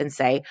business and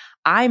say,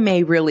 I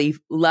may really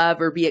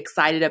love or be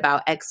excited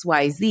about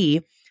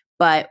XYZ,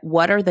 but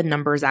what are the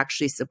numbers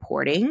actually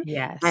supporting?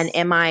 Yes. And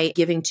am I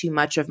giving too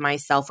much of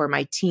myself or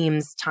my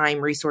team's time,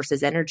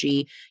 resources,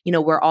 energy?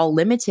 We're all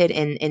limited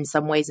in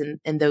some ways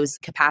in those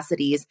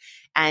capacities.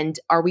 And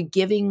are we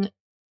giving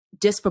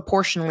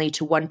disproportionately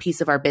to one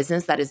piece of our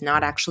business that is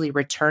not actually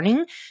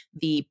returning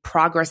the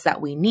progress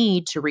that we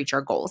need to reach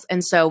our goals?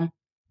 And so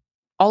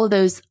all of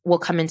those will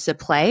come into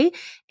play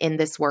in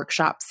this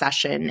workshop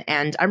session.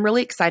 And I'm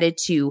really excited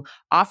to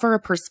offer a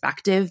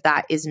perspective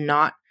that is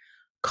not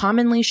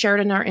commonly shared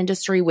in our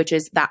industry, which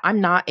is that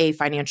I'm not a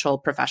financial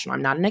professional.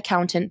 I'm not an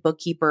accountant,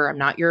 bookkeeper. I'm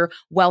not your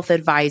wealth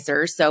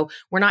advisor. So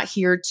we're not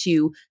here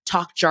to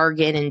talk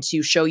jargon and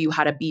to show you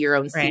how to be your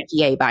own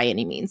CPA by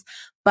any means.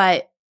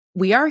 But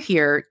we are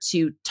here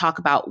to talk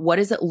about what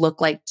does it look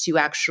like to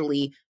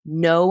actually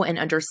know and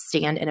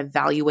understand and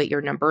evaluate your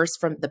numbers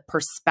from the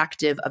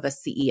perspective of a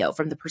CEO,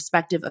 from the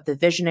perspective of the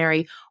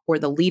visionary or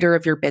the leader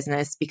of your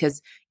business.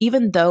 Because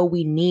even though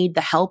we need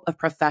the help of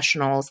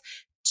professionals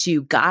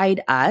to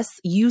guide us,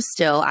 you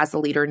still, as a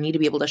leader, need to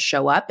be able to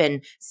show up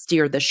and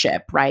steer the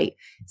ship, right?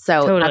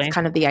 So Totally. That's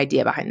kind of the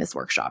idea behind this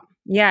workshop.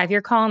 Yeah, if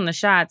you're calling the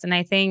shots. And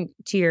I think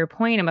to your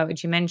point about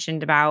what you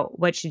mentioned about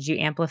what should you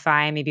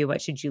amplify, maybe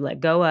what should you let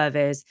go of,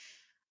 is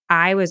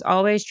I was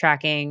always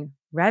tracking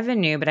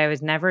revenue, but I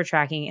was never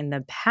tracking in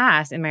the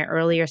past, in my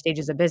earlier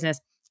stages of business,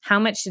 how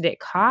much did it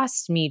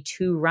cost me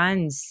to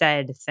run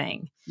said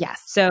thing?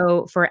 Yes.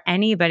 So for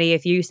anybody,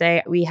 if you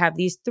say we have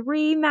these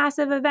 3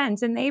 massive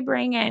events and they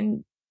bring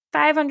in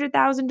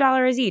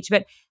 $500,000 each,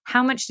 but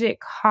how much did it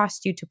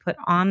cost you to put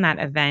on that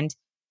event?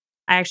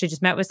 I actually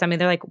just met with somebody.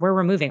 They're like, we're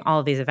removing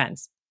all of these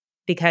events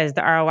because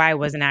the ROI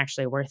wasn't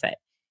actually worth it.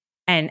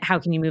 And how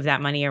can you move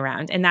that money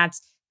around? And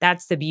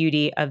that's the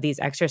beauty of these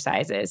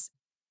exercises.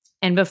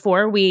 And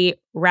before we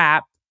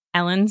wrap,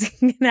 Ellen's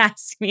going to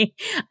ask me,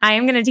 I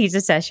am going to teach a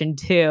session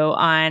 2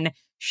 on,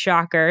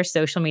 shocker,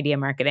 social media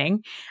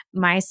marketing.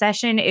 My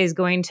session is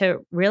going to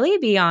really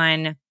be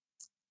on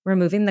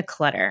removing the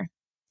clutter,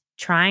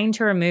 trying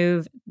to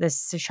remove the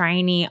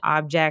shiny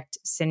object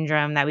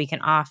syndrome that we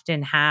can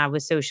often have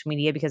with social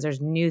media because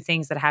there's new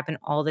things that happen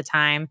all the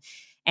time.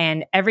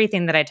 And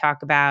everything that I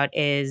talk about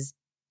is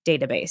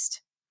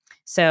data-based.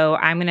 So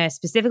I'm going to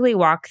specifically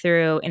walk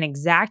through an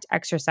exact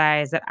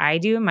exercise that I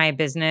do in my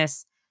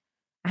business,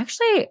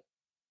 actually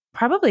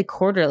probably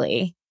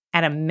quarterly.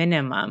 at a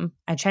minimum.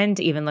 I tend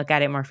to even look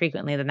at it more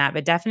frequently than that,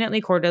 but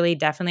definitely quarterly,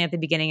 definitely at the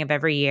beginning of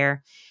every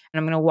year. And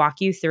I'm going to walk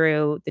you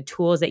through the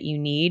tools that you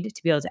need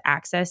to be able to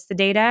access the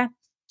data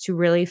to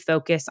really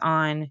focus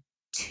on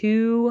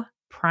 2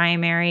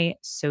 primary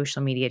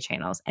social media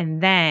channels.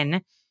 And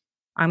then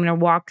I'm going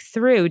to walk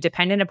through,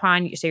 dependent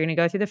upon, so you're going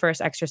to go through the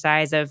first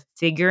exercise of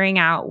figuring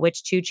out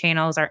which 2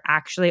 channels are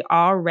actually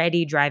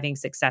already driving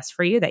success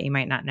for you that you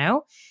might not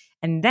know.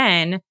 And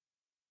then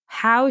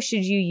how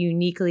should you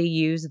uniquely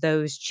use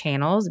those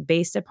channels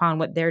based upon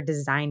what they're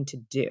designed to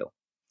do?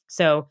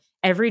 So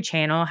every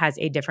channel has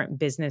a different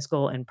business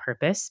goal and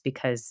purpose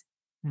because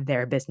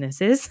they're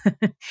businesses.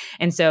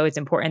 And so it's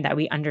important that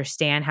we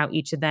understand how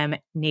each of them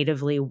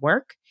natively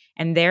work.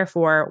 And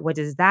therefore, what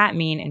does that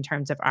mean in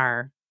terms of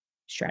our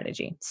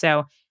strategy?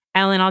 So,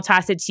 Ellen, I'll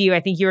toss it to you.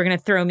 I think you were going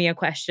to throw me a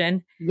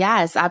question.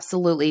 Yes,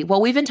 absolutely.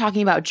 Well, we've been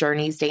talking about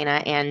journeys,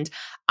 Dana, and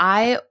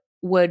I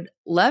would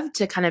love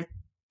to kind of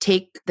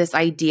take this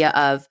idea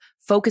of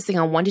focusing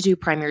on 1 to 2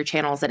 primary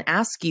channels and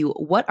ask you,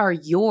 what are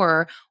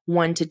your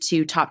 1 to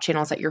 2 top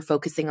channels that you're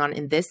focusing on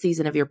in this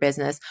season of your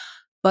business?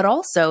 But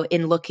also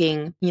in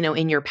looking,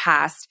 in your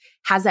past,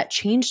 has that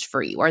changed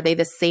for you? Are they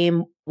the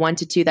same 1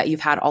 to 2 that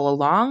you've had all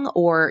along?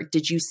 Or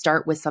did you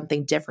start with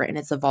something different and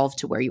it's evolved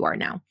to where you are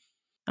now?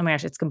 Oh my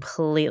gosh, it's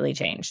completely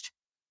changed.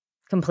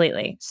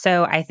 Completely.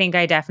 So I think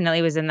I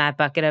definitely was in that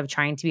bucket of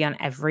trying to be on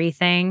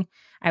everything.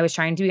 I was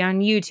trying to be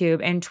on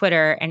YouTube and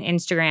Twitter and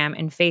Instagram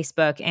and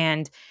Facebook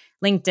and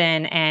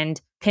LinkedIn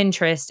and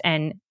Pinterest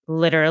and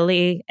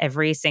literally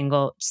every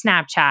single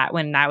Snapchat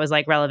when that was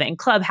like relevant, and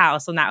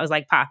Clubhouse when that was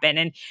like popping.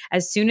 And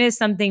as soon as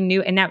something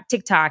new, and now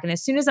TikTok, and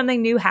as soon as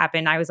something new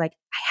happened, I was like,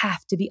 I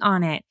have to be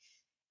on it.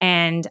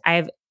 And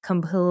I've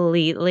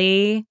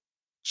completely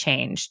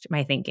changed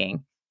my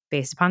thinking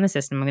based upon the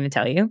system I'm going to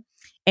tell you.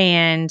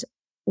 And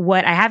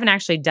what I haven't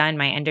actually done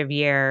my end of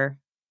year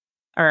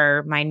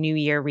or my new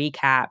year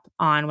recap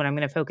on what I'm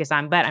going to focus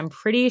on, but I'm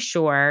pretty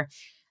sure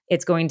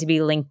it's going to be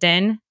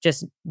LinkedIn.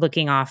 Just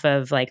looking off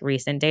of like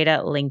recent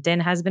data,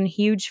 LinkedIn has been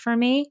huge for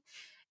me.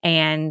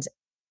 And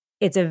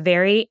it's a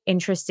very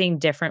interesting,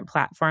 different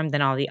platform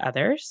than all the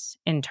others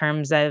in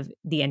terms of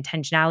the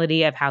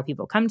intentionality of how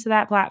people come to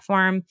that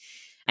platform.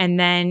 And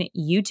then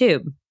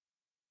YouTube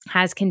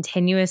has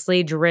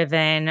continuously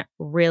driven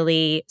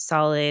really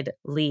solid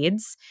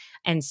leads.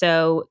 And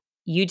so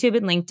YouTube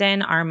and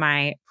LinkedIn are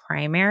my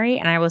primary.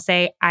 And I will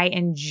say I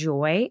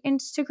enjoy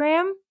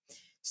Instagram.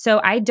 So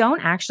I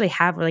don't actually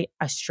have really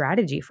a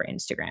strategy for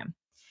Instagram,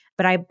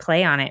 but I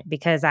play on it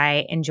because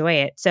I enjoy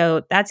it.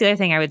 So that's the other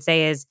thing I would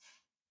say is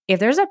if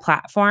there's a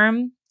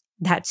platform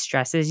that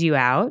stresses you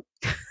out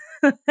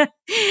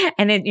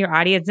and your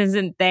audience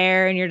isn't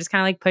there and you're just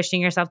kind of like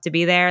pushing yourself to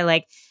be there,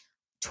 like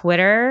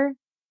Twitter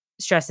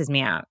stresses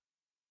me out.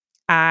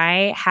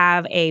 I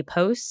have a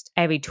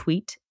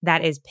tweet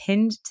that is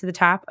pinned to the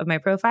top of my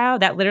profile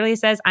that literally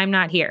says, I'm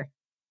not here.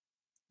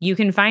 You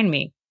can find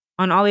me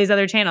on all these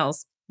other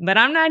channels, but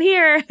I'm not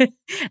here.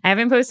 I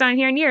haven't posted on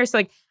here in years. So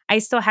like I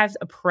still have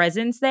a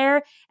presence there.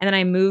 And then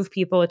I move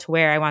people to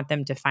where I want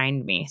them to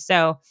find me.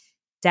 So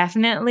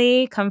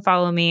definitely come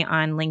follow me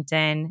on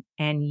LinkedIn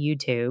and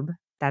YouTube.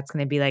 That's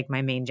going to be like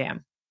my main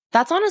jam.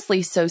 That's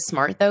honestly so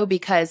smart though,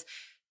 because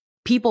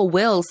people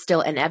will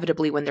still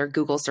inevitably, when they're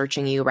Google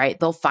searching you, right?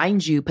 They'll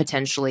find you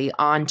potentially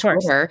on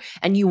Twitter,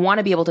 and you want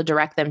to be able to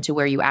direct them to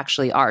where you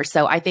actually are.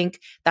 So I think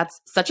that's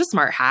such a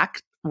smart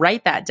hack.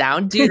 Write that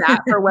down. Do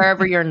that for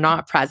wherever you're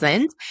not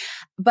present.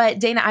 But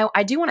Dana,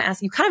 I do want to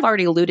ask, you kind of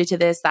already alluded to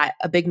this, that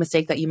a big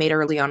mistake that you made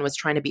early on was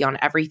trying to be on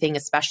everything,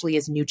 especially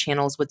as new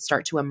channels would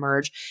start to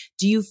emerge.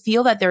 Do you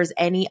feel that there's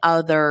any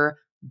other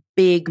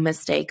big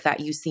mistake that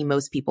you see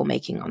most people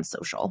making on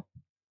social?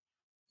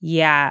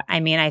 Yeah.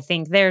 I mean, I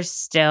think there's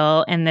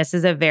still, and this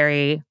is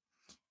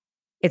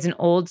it's an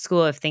old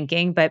school of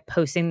thinking, but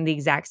posting the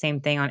exact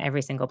same thing on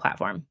every single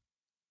platform.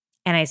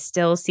 And I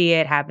still see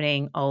it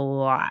happening a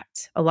lot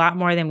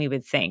more than we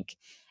would think.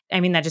 I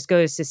mean, that just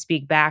goes to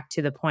speak back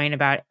to the point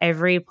about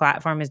every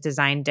platform is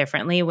designed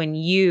differently. When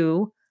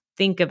you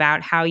think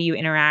about how you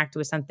interact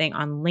with something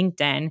on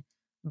LinkedIn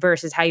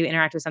versus how you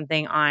interact with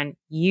something on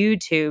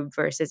YouTube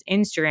versus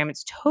Instagram,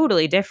 it's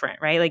totally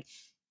different, right? Like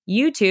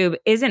YouTube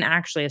isn't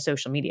actually a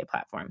social media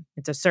platform.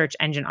 It's a search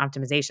engine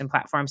optimization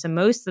platform. So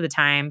most of the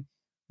time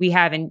we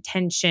have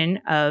intention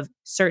of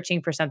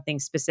searching for something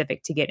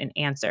specific to get an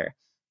answer.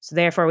 So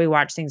therefore we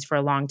watch things for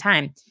a long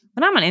time.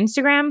 When I'm on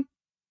Instagram,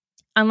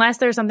 unless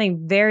there's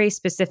something very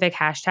specific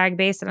hashtag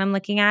based that I'm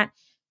looking at,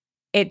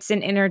 it's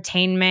an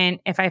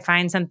entertainment. If I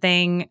find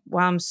something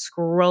while I'm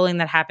scrolling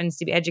that happens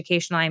to be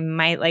educational, I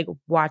might like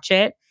watch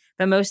it.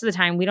 But most of the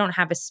time we don't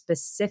have a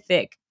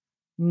specific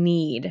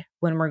need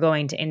when we're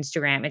going to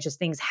Instagram. It's just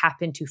things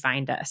happen to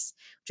find us,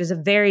 which is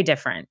very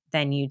different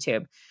than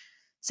YouTube.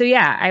 So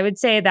yeah, I would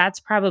say that's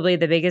probably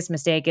the biggest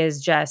mistake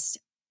is just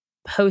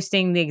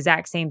posting the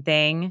exact same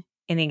thing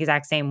in the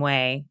exact same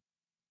way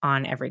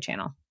on every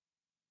channel.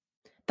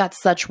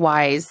 That's such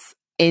wise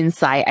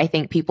insight I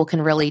think people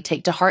can really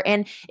take to heart.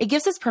 And it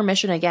gives us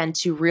permission, again,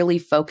 to really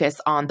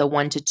focus on the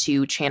 1 to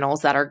 2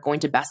 channels that are going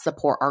to best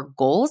support our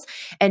goals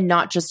and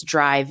not just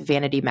drive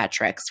vanity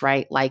metrics,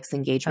 right? Likes,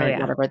 engagement,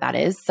 whatever that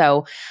is.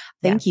 So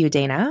thank you,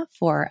 Dana,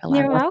 for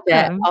allowing us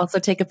to also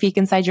take a peek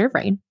inside your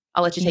brain.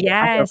 I'll let you take it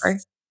back over.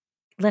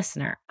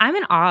 Listener, I'm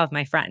in awe of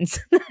my friends.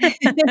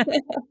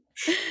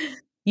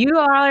 You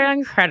all are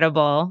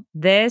incredible.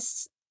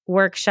 This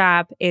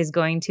workshop is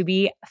going to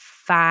be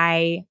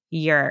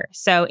fire.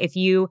 So if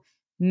you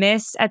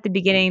missed at the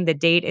beginning, the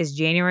date is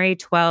January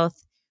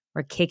 12th.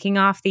 We're kicking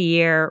off the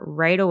year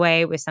right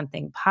away with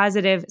something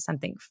positive,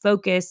 something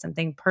focused,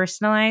 something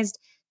personalized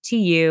to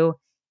you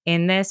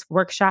in this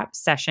workshop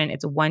session.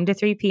 It's 1 to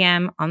 3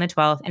 p.m. on the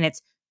 12th, and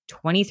it's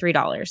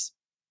 $23.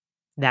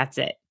 That's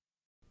it.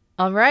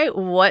 All right.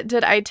 What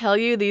did I tell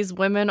you? These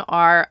women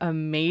are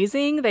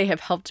amazing. They have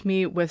helped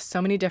me with so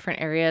many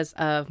different areas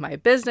of my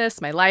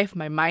business, my life,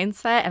 my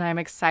mindset, and I'm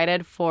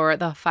excited for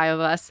the 5 of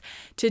us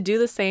to do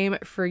the same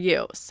for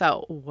you.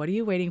 So what are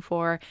you waiting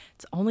for?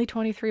 It's only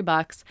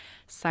 $23.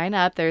 Sign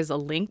up. There's a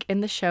link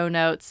in the show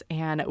notes,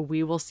 and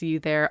we will see you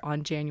there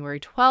on January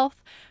 12th.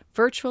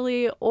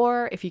 Virtually,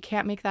 or if you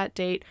can't make that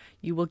date,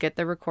 you will get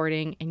the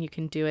recording and you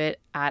can do it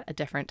at a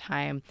different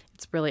time.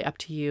 It's really up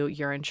to you.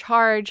 You're in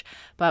charge,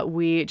 but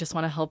we just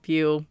want to help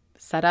you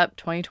set up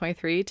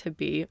 2023 to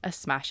be a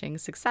smashing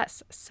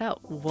success. So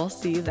we'll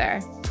see you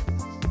there.